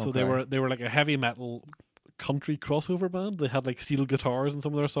 So they were like a heavy metal country crossover band. They had like steel guitars in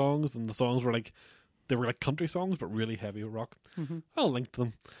some of their songs, and the songs were like country songs but really heavy rock. I'll link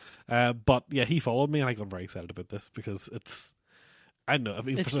to them. But yeah, he followed me, and I got very excited about this because I don't know. I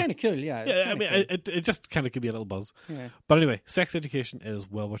mean, it's kind of cool, yeah. I mean, cool. It just kind of could be a little buzz. Yeah. But anyway, Sex Education is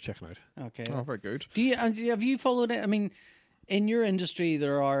well worth checking out. Okay. Oh, very good. Have you followed it? I mean, in your industry,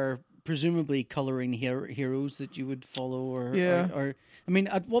 there are presumably colouring heroes that you would follow, or I mean,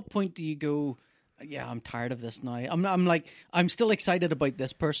 at what point do you go, yeah, I'm tired of this now. I'm still excited about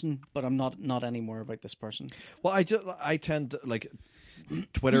this person, but I'm not anymore about this person. Well, I tend to, like,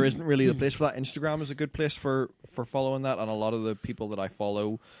 Twitter isn't really the place for that. Instagram is a good place for following that, and a lot of the people that I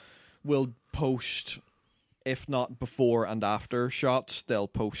follow will post, if not before and after shots, they'll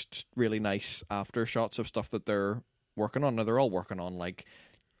post really nice after shots of stuff that they're working on. Now, they're all working on like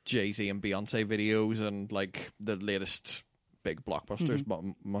Jay-Z and Beyonce videos and like the latest big blockbusters, but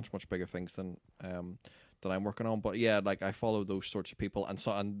much bigger things than I'm working on. But yeah, like I follow those sorts of people, and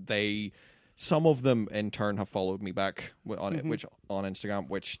some of them in turn have followed me back on Instagram,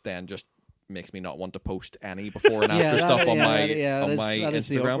 which then just makes me not want to post any before and after stuff on my Instagram. That is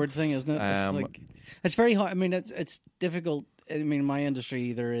the awkward thing, isn't it? It's very hard. I mean, it's difficult. I mean, in my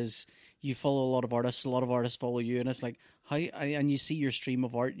industry, you follow a lot of artists follow you, and it's like, and you see your stream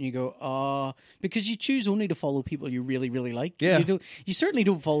of art, and you go, because you choose only to follow people you really, really like. Yeah. You certainly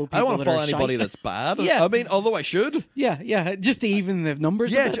don't follow people. I don't want to follow anybody that's bad. Yeah. I mean, although I should. Yeah, just to even the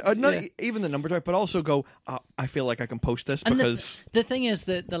numbers. Yeah, not even the numbers out, but also go, I feel like I can post this and because the thing is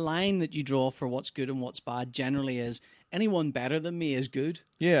that the line that you draw for what's good and what's bad generally is, anyone better than me is good.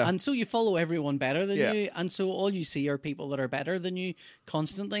 Yeah. And so you follow everyone better than you, and so all you see are people that are better than you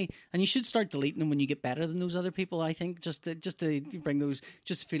constantly, and you should start deleting them when you get better than those other people, I think, just to bring those,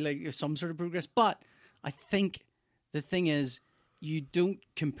 just to feel like there's some sort of progress. But I think the thing is, you don't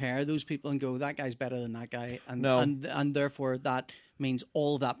compare those people and go, that guy's better than that guy, and therefore that means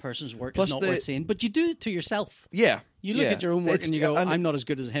all of that person's work is not worth seeing. But you do it to yourself. Yeah. You look at your own work and you go, I'm not as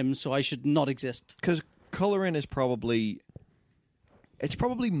good as him, so I should not exist. Because colouring is probably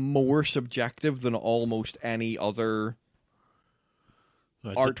more subjective than almost any other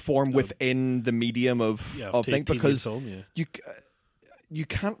art form within the medium of thing, because you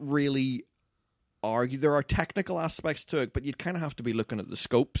can't really argue. There are technical aspects to it, but you'd kind of have to be looking at the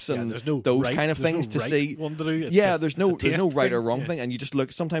scopes and those kind of things to see. There's no right or wrong thing, and you just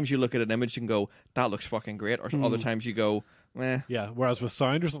look. Sometimes you look at an image and go, "That looks fucking great," or other times you go, "Meh." Yeah. Whereas with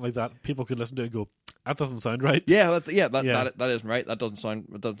sound or something like that, people could listen to it and go, "That doesn't sound right." That isn't right. That doesn't sound.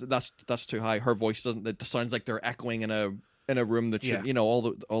 That's too high. Her voice doesn't. It sounds like they're echoing in a room that should,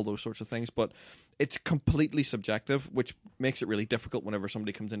 all those sorts of things. But it's completely subjective, which makes it really difficult whenever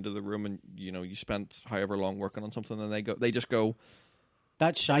somebody comes into the room and you spent however long working on something, and they just go,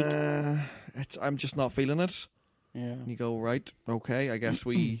 "That's shite." I'm just not feeling it. Yeah. And you go, right, okay, I guess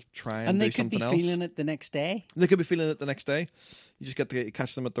we try and do something else. And they could be feeling it the next day. They could be feeling it the next day. You just get to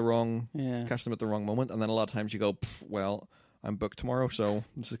catch them at the wrong moment, and then a lot of times you go, well, I'm booked tomorrow, so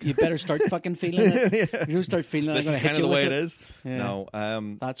you better start fucking feeling it. Yeah. You don't start feeling it. This is kind of the way it is. Yeah. No,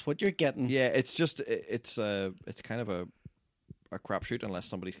 that's what you're getting. Yeah, it's just it's kind of a crapshoot unless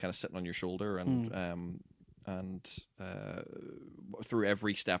somebody's kind of sitting on your shoulder and through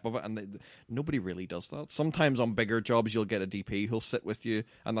every step of it, and nobody really does that. Sometimes on bigger jobs you'll get a DP who'll sit with you,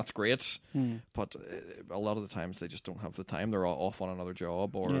 and that's great. But a lot of the times they just don't have the time. They're all off on another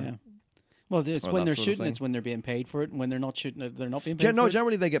job or. Yeah. Well, it's when they're shooting. It's when they're being paid for it. And when they're not shooting it, they're not being paid. No, for it.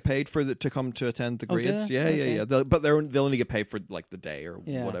 Generally they get paid to come to attend the grades. Yeah. But they'll only get paid for like the day or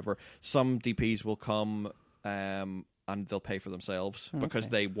whatever. Some DPs will come and they'll pay for themselves because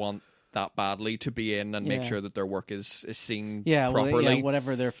they want that badly to be in and make sure that their work is seen properly. Well,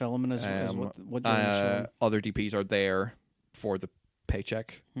 whatever they're filming is what they're showing. Other DPs are there for the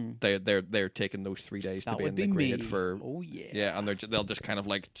paycheck. They're taking those 3 days to be in the grade for. Oh yeah. And they'll just kind of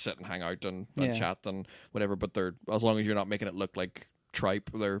like sit and hang out and chat and whatever. But they're, as long as you're not making it look like tripe,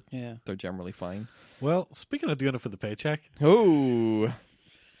 they're generally fine. Well, speaking of doing it for the paycheck, yes,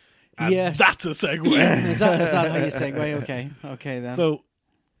 that's a segue. is that how you segue? Okay then. So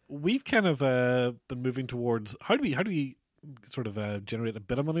we've kind of been moving towards how do we sort of generate a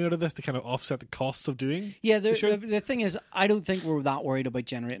bit of money out of this to kind of offset the costs of doing. Yeah, the thing is, I don't think we're that worried about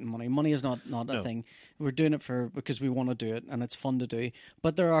generating money. Money is not a thing. We're doing it because we want to do it and it's fun to do.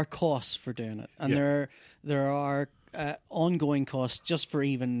 But there are costs for doing it, and there are ongoing costs just for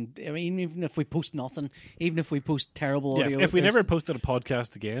even if we post nothing, even if we post terrible audio. If we never posted a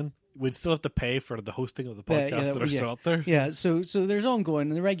podcast again, we'd still have to pay for the hosting of the podcasts that are still up there. Yeah, so there's ongoing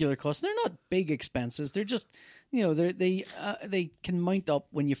and the regular costs. They're not big expenses. They're just they can mount up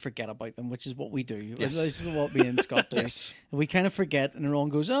when you forget about them, which is what we do. Yes. This is what me and Scott do. Yes. We kind of forget, and everyone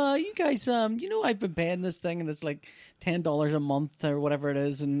goes, "Oh, you guys, I've been paying this thing, and it's like $10 a month or whatever it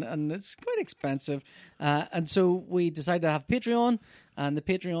is, and it's quite expensive." And so we decided to have Patreon, and the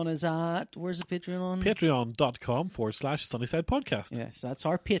Patreon is at, where's the Patreon on? Patreon.com/Sunnyside Podcast. Yes, that's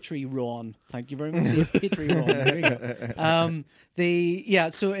our Patreon. Thank you very much. Patreon. There you go.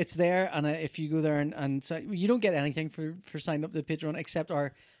 So it's there, and if you go there and so you don't get anything for signing up to the Patreon except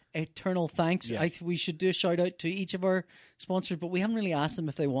our eternal thanks. Yes. We should do a shout out to each of our sponsors, but we haven't really asked them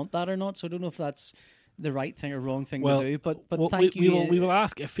if they want that or not, so I don't know if that's the right thing or wrong thing to do. But thank you. We will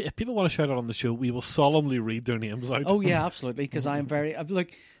ask if people want to shout out on the show. We will solemnly read their names out. Oh yeah, absolutely. Because I am very look.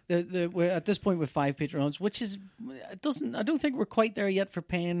 We're at this point with 5 Patreons, which is I don't think we're quite there yet for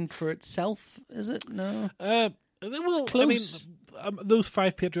paying for itself. Is it? No. Well, close. I mean, those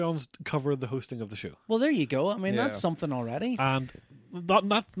 5 Patreons cover the hosting of the show. Well, there you go. I mean, that's something already. And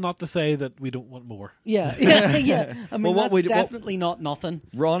not to say that we don't want more. Yeah. I mean, that's definitely not nothing.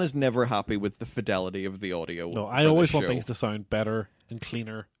 Ron is never happy with the fidelity of the audio. No, I always want things to sound better and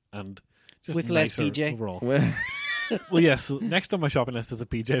cleaner and just with less PJ overall. Well, yes. So next on my shopping list is a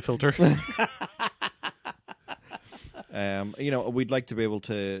PJ filter. We'd like to be able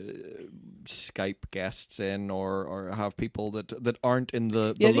to Skype guests in or have people that aren't in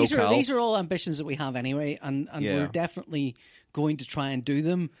the locale. These are all ambitions that we have anyway, and we're definitely going to try and do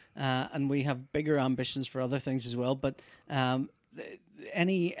them, and we have bigger ambitions for other things as well. But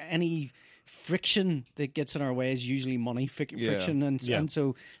any friction that gets in our way is usually money friction, and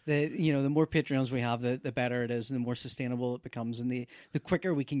so the more Patreons we have, the better it is, and the more sustainable it becomes, and the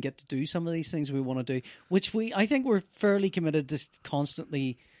quicker we can get to do some of these things we want to do, which I think we're fairly committed to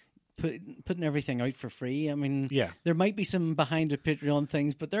constantly putting everything out for free. I mean, there might be some behind the Patreon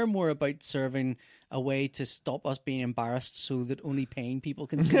things, but they're more about serving a way to stop us being embarrassed so that only paying people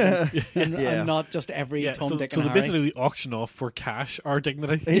can see them and not just every Tom, Dick and Harry. So basically we auction off for cash our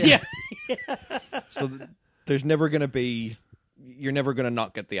dignity. So there's never going to be, you're never going to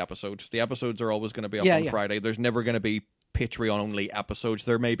not get the episodes. The episodes are always going to be up on Friday. There's never going to be Patreon only episodes.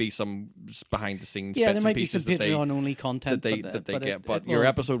 There may be some behind the scenes bits there might and be some Patreon only content that they get, but your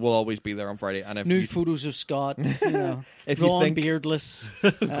episode will always be there on Friday. And if photos of Scott, if Ron beardless,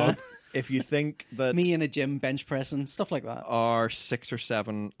 if you think that me in a gym bench pressing, stuff like that, are 6 or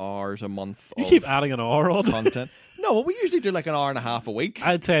 7 hours a month. You keep adding an hour on content. No, we usually do like an hour and a half a week.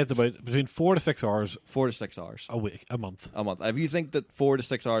 I'd say it's about between 4 to 6 hours. 4 to 6 hours a month. If you think that 4 to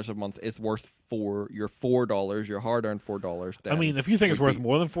 6 hours a month is worth your $4, your hard-earned $4, then I mean, if you think it's worth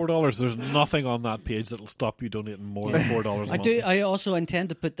more than $4, there's nothing on that page that'll stop you donating more than $4 a month. I also intend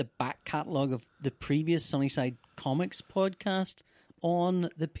to put the back catalogue of the previous Sunnyside Comics podcast on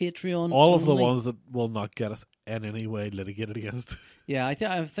the Patreon. All of the ones that will not get us in any way litigated against. Yeah, I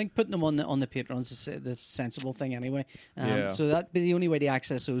think putting them on the Patreon is the sensible thing anyway. So that'd be the only way to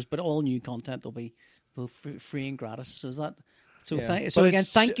access those. But all new content will be both free and gratis. So is that So again,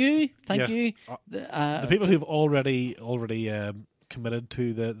 thank you. The people who've already committed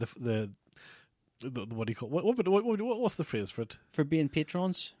to the what do you call what's the phrase for it? For being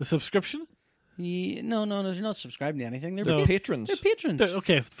patrons? The subscription? No, they're not subscribing to anything. They're patrons. They're patrons.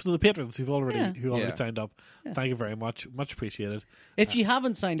 Okay, so the patrons who already signed up, Yeah. thank you very much. Much appreciated. If you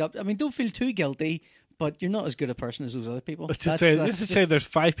haven't signed up, I mean, don't feel too guilty, but you're not as good a person as those other people. Let's just say there's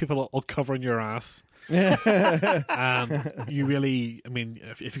 5 people all covering your ass. You really, I mean,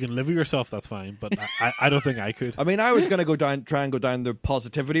 if you can live with yourself, that's fine. But I don't think I could. I mean, I was going to try and go down the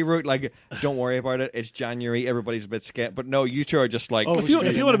positivity route. Like, don't worry about it. It's January. Everybody's a bit scared. But no, you two are just like. If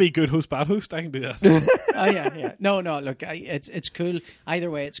you want to be good host, bad host, I can do that. Oh yeah. No. Look, it's cool. Either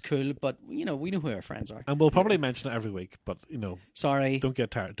way, it's cool. But we know who our friends are, and we'll probably mention it every week. But sorry, don't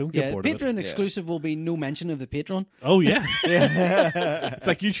get tired. Don't get bored. Patreon of it. exclusive will be no mention of the patron. Oh yeah. It's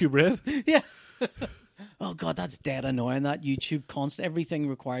like YouTube Red. Yeah. Oh God, that's dead annoying. That YouTube everything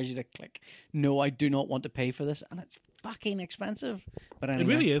requires you to click. No, I do not want to pay for this, and it's fucking expensive. But anyway. It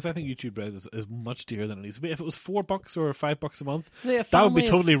really is. I think YouTube Red is much dearer than it needs to be. If it was $4 or $5 a month, that would be a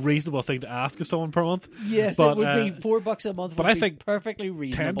totally reasonable thing to ask of someone per month. Yes, it would be $4 a month. But I think perfectly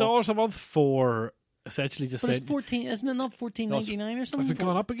reasonable. $10 a month for essentially just. But it's 14, isn't it? Not $14.99 or something. Has it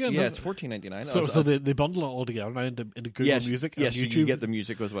gone up again? Yeah, it's $14.99. So they bundle it all together now into Google Music and YouTube. You get the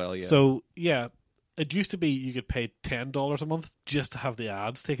music as well. Yeah. So yeah. It used to be you could pay $10 a month just to have the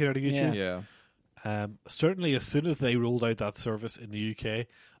ads taken out of YouTube. Yeah. Certainly, as soon as they rolled out that service in the UK,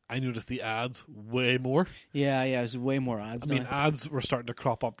 I noticed the ads way more. Yeah, there's way more ads. I mean, ads were starting to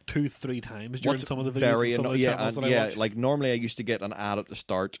crop up 2-3 times during some of the videos. Like normally I used to get an ad at the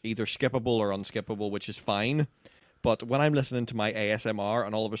start, either skippable or unskippable, which is fine. But when I'm listening to my ASMR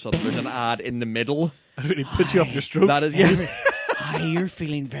and all of a sudden there's an ad in the middle, it really puts you off your stroke. That is you're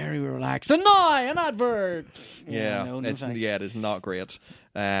feeling very relaxed. And now an advert. It is not great.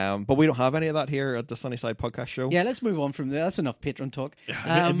 But we don't have any of that here at the Sunnyside Podcast Show. Yeah, let's move on from there. That's enough patron talk.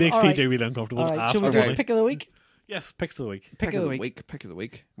 It makes PJ really uncomfortable. All right. Shall we do pick of the week? Yes, picks of the week. Pick of the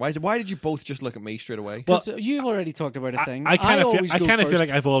week. Why did you both just look at me straight away? Because you've already talked about a thing. I kind of feel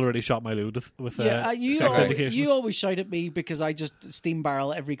like I've already shot my load with sex education. You always shout at me because I just steam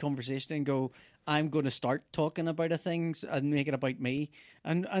barrel every conversation and go, I'm going to start talking about a thing and make it about me.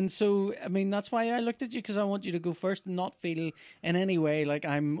 And so, I mean, that's why I looked at you, because I want you to go first and not feel in any way like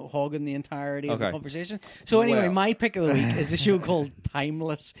I'm hogging the entirety of the conversation. So anyway, my pick of the week is a show called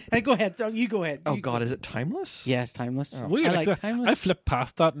Timeless. Go ahead. You go ahead. God, is it Timeless? Yes, Timeless. Oh. Weird. I like Timeless. I flipped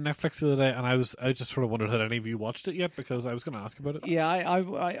past that on Netflix the other day, and I just sort of wondered, had any of you watched it yet? Because I was going to ask about it. Yeah,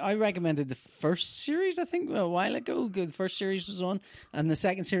 I recommended the first series, I think, a while ago. The first series was on, and the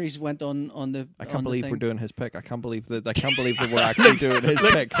second series went on the. I can't believe we're doing his pick. I can't believe that we're actually doing his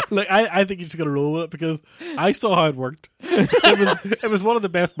pick. Look, I think you're just gonna roll with it because I saw how it worked. It was one of the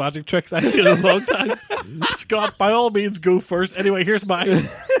best magic tricks I've seen in a long time. Scott, by all means, go first. Anyway, here's mine.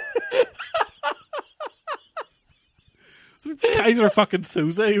 Kaiser fucking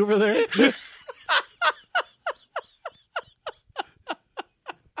Soze over there.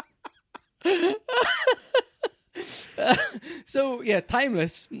 So yeah,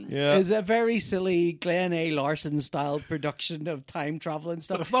 Timeless is a very silly Glenn A. Larson style production of time travel and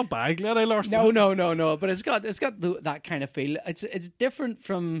stuff. But it's not by Glenn A. Larson. No. But it's got that kind of feel. It's different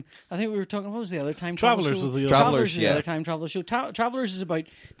from, I think we were talking. What was the other time travel show? Travelers, is the other time travel show. Travelers is about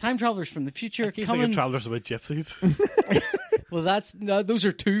time travelers from the future. I keep thinking Travelers about gypsies. Well, those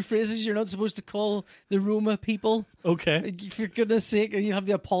are two phrases you're not supposed to call the Roma people. Okay. For goodness sake, you have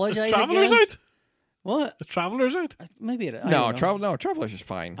to apologise. Travelers out. What? The Travelers out? Maybe it. Travelers is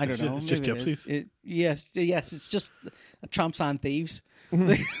fine. I don't know. It's just gypsies. Yes. It's just tramps and thieves.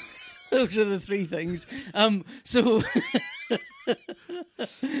 Those are the three things. So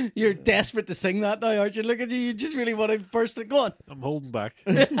you're desperate to sing that now, aren't you? Look at you. You just really want to burst it. Go on. I'm holding back.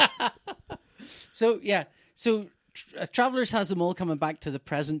 So Travelers has them all coming back to the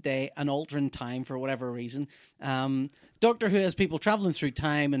present day and altering time for whatever reason. Doctor Who has people traveling through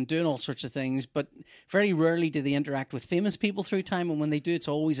time and doing all sorts of things, but very rarely do they interact with famous people through time, and when they do, it's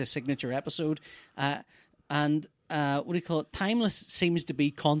always a signature episode. What do you call it? Timeless seems to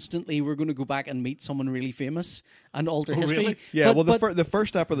be constantly, we're going to go back and meet someone really famous and alter history. Really? Yeah, the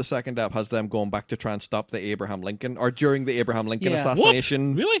first ep of the second ep has them going back to try and stop the Abraham Lincoln, or during the Abraham Lincoln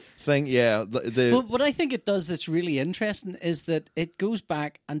assassination thing. Yeah. But what I think it does that's really interesting is that it goes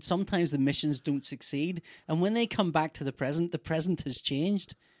back, and sometimes the missions don't succeed, and when they come back to the present has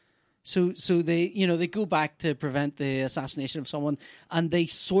changed. So they, they go back to prevent the assassination of someone, and they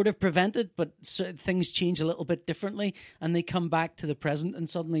sort of prevent it, but things change a little bit differently, and they come back to the present, and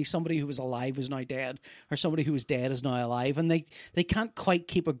suddenly somebody who was alive is now dead, or somebody who was dead is now alive, and they can't quite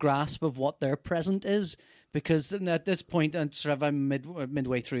keep a grasp of what their present is, because at this point, and sort of I'm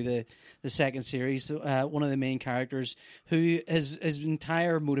midway through the second series, one of the main characters, who his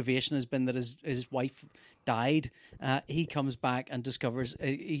entire motivation has been that his wife died. He comes back and discovers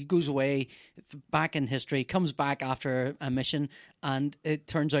he goes away back in history, comes back after a mission, and it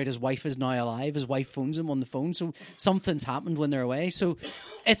turns out his wife is now alive. His wife phones him on the phone, so something's happened when they're away. So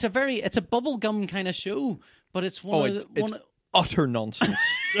it's a bubblegum kind of show, but it's utter nonsense.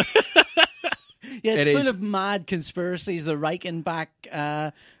 Yeah, it's full of mad conspiracies. The Reichenbach,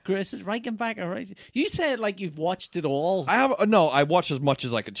 is it Reichenbach? Or you say it like you've watched it all. I watched as much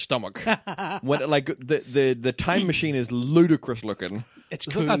as I could stomach. When the time machine is ludicrous looking. It's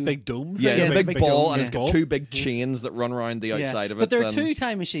cool. That big dome thing? Yeah, it's a big ball, dome, and it's got two big chains that run around the outside of it. But there are two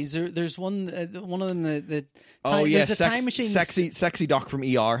time machines. There's one of them. There's a time machine. Sexy Doc from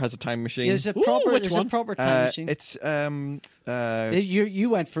ER has a time machine. There's a proper time machine. It's you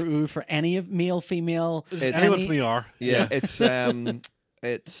went for any of male, female. Anyone from ER. Yeah, it's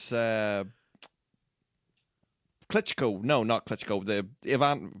Klitschko. No, not Klitschko.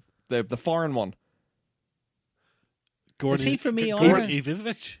 The foreign one. Is he from ER? Gordon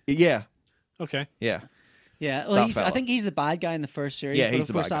Ivanovic? Yeah. Okay. Yeah. Yeah, well, I think he's the bad guy in the first series. Yeah, but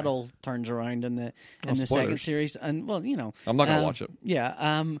of course that all turns around in the second series, and well, I'm not gonna watch it.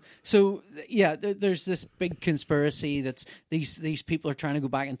 Yeah, so yeah, there's this big conspiracy that's these people are trying to go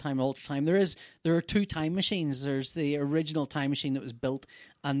back in time all the time. There are two time machines. There's the original time machine that was built,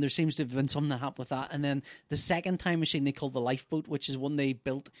 and there seems to have been something that happened with that. And then the second time machine they call the Lifeboat, which is one they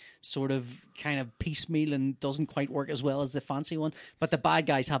built sort of kind of piecemeal and doesn't quite work as well as the fancy one. But the bad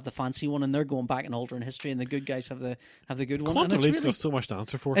guys have the fancy one, and they're going back and altering history, and the good guys have the good one. Quantum Leap's got so much to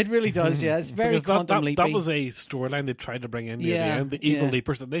answer for. It really does, yeah. It's very Quantum Leapy. That was a storyline they tried to bring in near the end. The Evil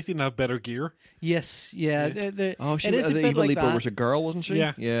Leapers, and they seem to have better gear. Yes, yeah. The Evil Leaper was a girl, wasn't she?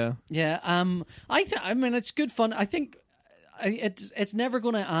 Yeah. Yeah. I mean, it's good fun. I think it's never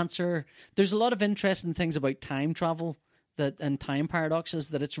going to answer. There's a lot of interesting things about time travel and time paradoxes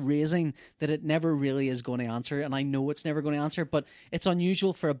that it's raising that it never really is going to answer, and I know it's never going to answer, but it's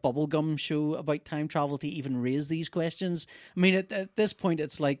unusual for a bubblegum show about time travel to even raise these questions. I mean, at this point,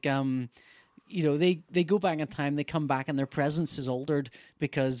 it's like they go back in time, they come back, and their presence is altered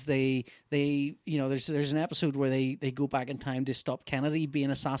because there's an episode where they go back in time to stop Kennedy being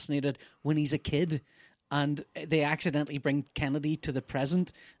assassinated when he's a kid. And they accidentally bring Kennedy to the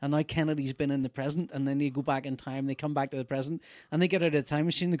present, and now Kennedy's been in the present, and then they go back in time, they come back to the present, and they get out of the time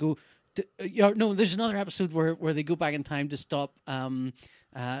machine, they go... there's another episode where they go back in time to stop...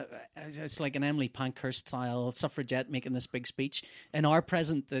 it's like an Emily Pankhurst style suffragette making this big speech in our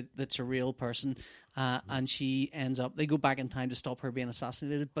present that's a real person, and she ends up, they go back in time to stop her being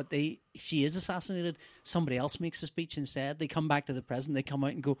assassinated, but she is assassinated. Somebody else makes a speech instead. They come back to the present, they come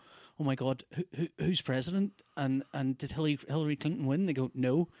out and go, oh my God, who's president? And did Hillary Clinton win? They go,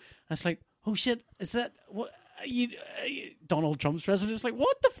 no. And it's like, oh shit, is that what? Donald Trump's president. Is like,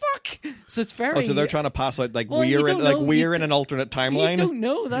 what the fuck? So it's very. So they're trying to pass out we're in an alternate timeline. You don't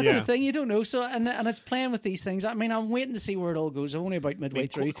know. That's the thing. You don't know. So and it's playing with these things. I mean, I'm waiting to see where it all goes. I'm only about midway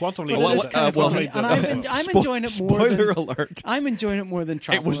through. Quantum Leap. And I'm enjoying it more. Spoiler alert! I'm enjoying it more than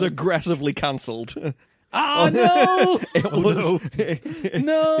Trump. It was aggressively cancelled. Oh no! It was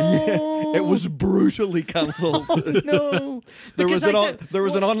no. It was brutally cancelled. Oh, no, there was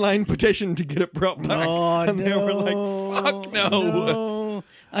an online petition to get it brought back, they were like, "Fuck no!"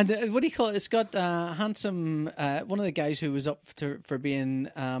 And what do you call it? It's got handsome one of the guys who was up for being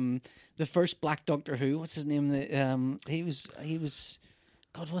the first Black Doctor Who. What's his name? He was.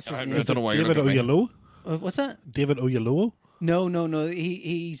 God, what's his name? I don't know why David Oyelowo. What's that? David Oyelowo. No.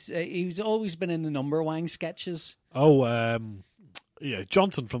 He's always been in the Numberwang sketches. Oh,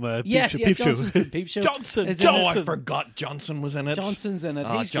 Johnson from Peep Johnson Show. From Peep Show. Johnson. I forgot Johnson was in it. Johnson's in it.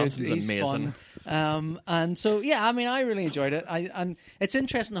 He's Johnson's good. He's amazing. Fun. And so, yeah, I mean, I really enjoyed it. And it's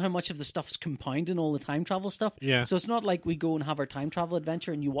interesting how much of the stuff's compounding all the time travel stuff. Yeah. So it's not like we go and have our time travel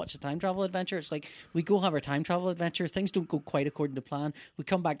adventure and you watch the time travel adventure. It's like we go have our time travel adventure. Things don't go quite according to plan. We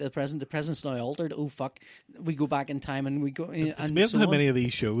come back to the present. The present's now altered. Oh, fuck. We go back in time and we go... It's amazing how many of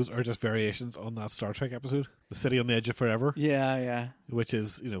these shows are just variations on that Star Trek episode, The City on the Edge of Forever. Yeah. Which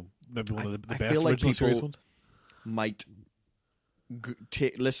is, maybe one of the best feel like original series ones. Might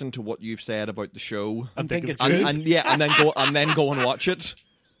listen to what you've said about the show and think it's good, and then go and watch it.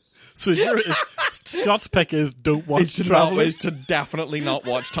 So Scott's pick is don't watch It's Travelers. to definitely not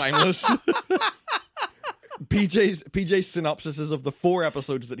watch Timeless. PJ's synopsises of the 4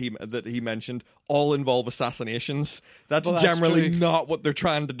 episodes that he mentioned all involve assassinations. That's generally true. not what they're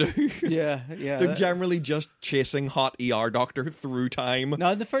trying to do. Yeah. They're generally just chasing hot ER doctor through time. No,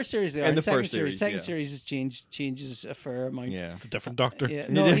 in the first series they are. In the second first series, second yeah. series has changes a fair amount. Yeah. It's a different doctor. Yeah.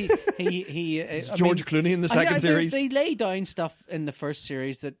 No, he George Clooney in the second series. They lay down stuff in the first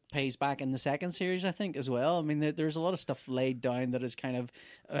series that pays back in the second series, I think, as well. I mean, there's a lot of stuff laid down that is kind of,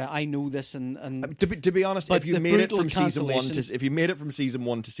 I know this, and To be honest, but if you the made it brutal from season 1 cancellation- if you made it from season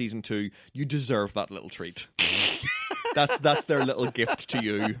 1 to season 2, you deserve that little treat. That's their little gift to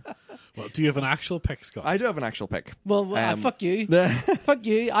you. Well, do you have an actual pick, Scott? I do have an actual pick. well, fuck you, fuck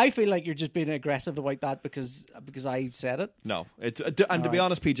you. I feel like you're just being aggressive about that because I said it. No, to be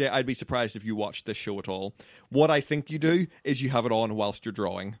honest, PJ, I'd be surprised if you watched this show at all. What I think you do is you have it on whilst you're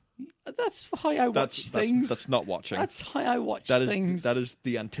drawing. That's how I watch things. That's not watching. That's how I watch That things. is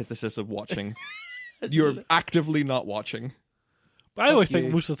the antithesis of watching. You're actively not watching. But I always think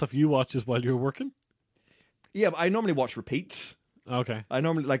you. most of the stuff you watch is while you're working. Yeah, but I normally watch repeats. Okay. I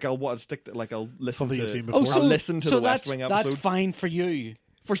normally I'll listen Something to. you've seen before. I'll listen to the West Wing episode. That's fine for you.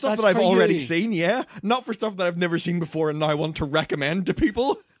 For stuff That's that I've for already you. seen, yeah. Not for stuff that I've never seen before and now want to recommend to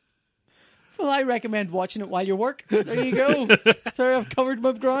people. Well, I recommend watching it while you work. There you go. So I've covered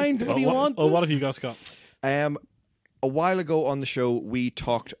my ground. What do you want? Oh, what have you got, Scott? A while ago on the show, we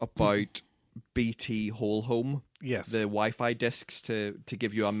talked about BT Whole Home. Yes. The Wi-Fi discs to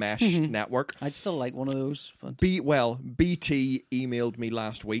give you a mesh network. I'd still like one of those. But... BT emailed me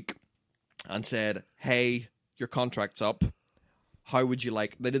last week and said, "Hey, your contract's up. How would you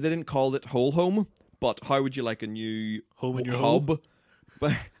like?" They didn't call it Whole Home, but how would you like a new Home in your hub?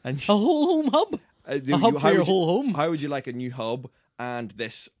 A whole home hub? A hub for your whole home? How would you like a new hub and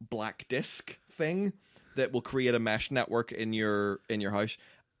this black disc thing that will create a mesh network in your house?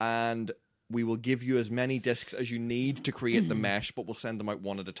 And we will give you as many discs as you need to create the mesh, but we'll send them out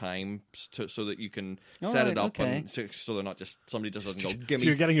one at a time so that you can set it up, and so they're not just somebody just doesn't go. So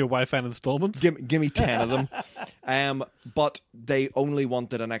you're getting your Wi-Fi in installments. Give me 10 of them. But they only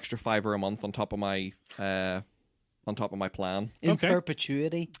wanted an extra $5 a month on top of my plan. In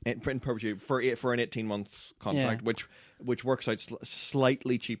perpetuity. In perpetuity for an 18-month contract, which works out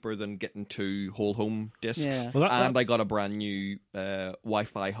slightly cheaper than getting 2 whole home discs. Yeah. Well, and I got a brand new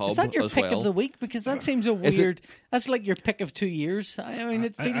Wi-Fi hub. Is that your as pick well. of the week? Because that seems a weird. That's like your pick of 2 years. I mean,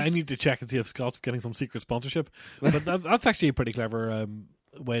 it feels. I need to check and see if Scott's getting some secret sponsorship. But that's actually a pretty clever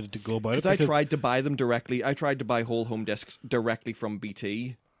way to go about it. Because I tried to buy them directly. I tried to buy whole home discs directly from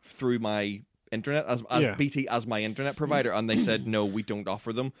BT through my internet as BT as my internet provider, and they said no, we don't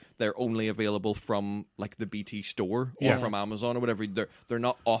offer them. They're only available from like the BT store or from Amazon or whatever. They're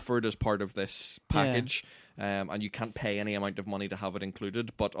not offered as part of this package. And you can't pay any amount of money to have it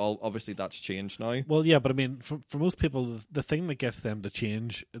included, but obviously that's changed now. Well, yeah, but I mean, for most people, the thing that gets them to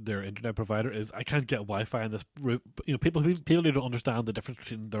change their internet provider is I can't get Wi-Fi in this room. You know, people who don't understand the difference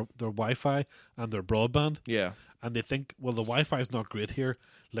between their Wi-Fi and their broadband. Yeah, and they think, well, the Wi-Fi is not great here.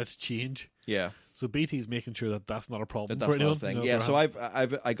 Let's change. Yeah. So BT is making sure that that's not a problem. That's for not anyone. a thing. No, Yeah. So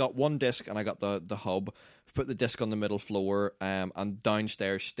I got one disc and I got the hub. Put the disc on the middle floor, and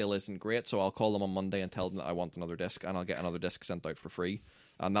downstairs still isn't great. So I'll call them on Monday and tell them that I want another disc, and I'll get another disc sent out for free.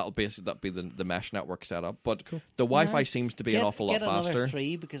 And that'll be the mesh network setup. But the Wi-Fi seems to be an awful lot faster. Another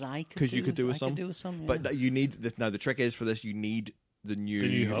 3 because you could do with some. Yeah. But you need the trick is for this you need the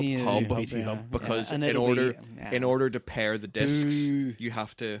new hub, hub because in order to pair the discs, you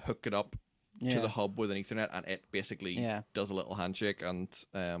have to hook it up to the hub with an Ethernet, and it basically does a little handshake, and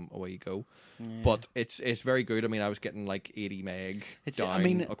away you go. Yeah. But it's very good. I mean, I was getting like 80 meg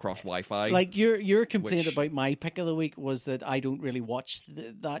across Wi-Fi. Like your complaint about my pick of the week was that I don't really watch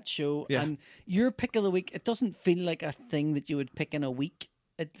that show, and your pick of the week, it doesn't feel like a thing that you would pick in a week.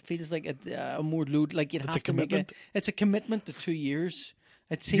 It feels like a more load. Like you'd have to make it. It's a commitment to 2 years.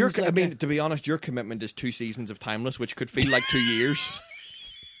 It seems. To be honest, your commitment is 2 seasons of Timeless, which could feel like 2 years.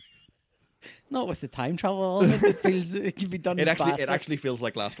 Not with the time travel element. It can be done. It actually feels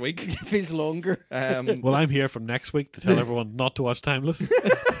like last week. It feels longer. Well, I'm here from next week to tell everyone not to watch Timeless.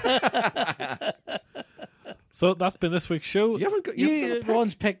 So that's been this week's show.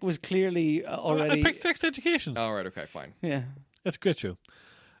 Ron's pick was clearly already. I picked Sex Education. All right, okay, fine. Yeah, it's a great show.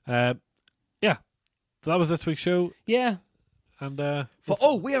 So that was this week's show. Yeah, and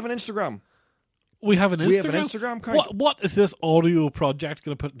we have an Instagram. We have an Instagram? We have an Instagram account. What is this audio project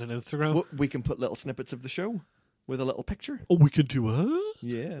going to put in an Instagram? We can put little snippets of the show. with a little picture. Oh, we could do what?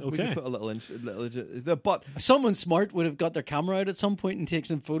 Yeah, okay. We could put a little but someone smart would have got their camera out at some point and take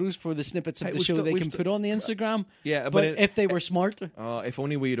some photos for the snippets of the show they can put on the Instagram. Yeah, but if they were smart, if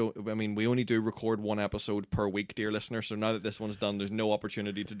only we don't. I mean, we only do record one episode per week, dear listener. So now that this one's done, there's no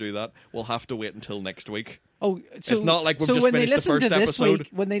opportunity to do that. We'll have to wait until next week. Oh, so it's not like we've just finished the first episode.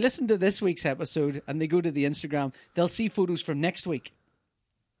 When they listen to this week's episode and they go to the Instagram, they'll see photos from next week.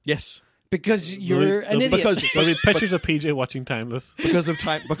 Yes. Because you're an idiot. Because there'll be pictures of PJ watching Timeless. Because of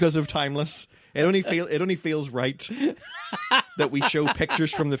Timeless. It only feels right that we show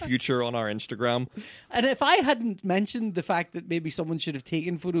pictures from the future on our Instagram. And if I hadn't mentioned the fact that maybe someone should have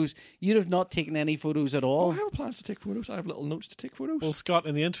taken photos, you'd have not taken any photos at all. Oh, I have plans to take photos. I have little notes to take photos. Well, Scott,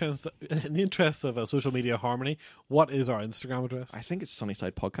 in the interest of social media harmony, what is our Instagram address? I think it's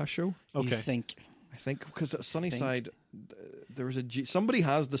Sunnyside Podcast Show. Okay. I think because Sunnyside, there is somebody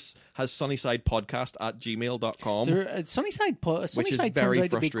has Sunnyside Podcast at gmail.com. Sunnyside turns out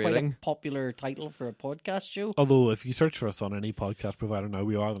to be quite a popular title for a podcast show. Although if you search for us on any podcast provider now,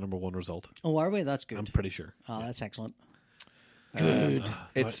 we are the #1 result. Oh, are we? That's good. I'm pretty sure. Oh, that's excellent. Good.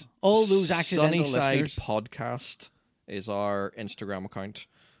 It's all those accidental Sunnyside listeners. Podcast is our Instagram account.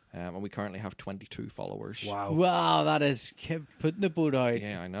 And we currently have 22 followers. Wow, that is putting the boat out.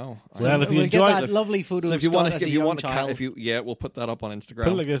 Yeah, I know. So well, if you enjoy get that lovely photo of Scott as a young child. We'll put that up on Instagram.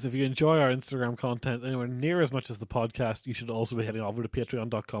 Put it like this: if you enjoy our Instagram content anywhere near as much as the podcast, you should also be heading over to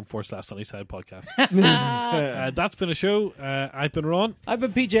patreon.com/Sunnyside Podcast. That's been a show. I've been Ron. I've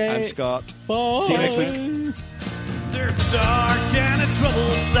been PJ. I'm Scott. Bye. See you next week. There's a dark and a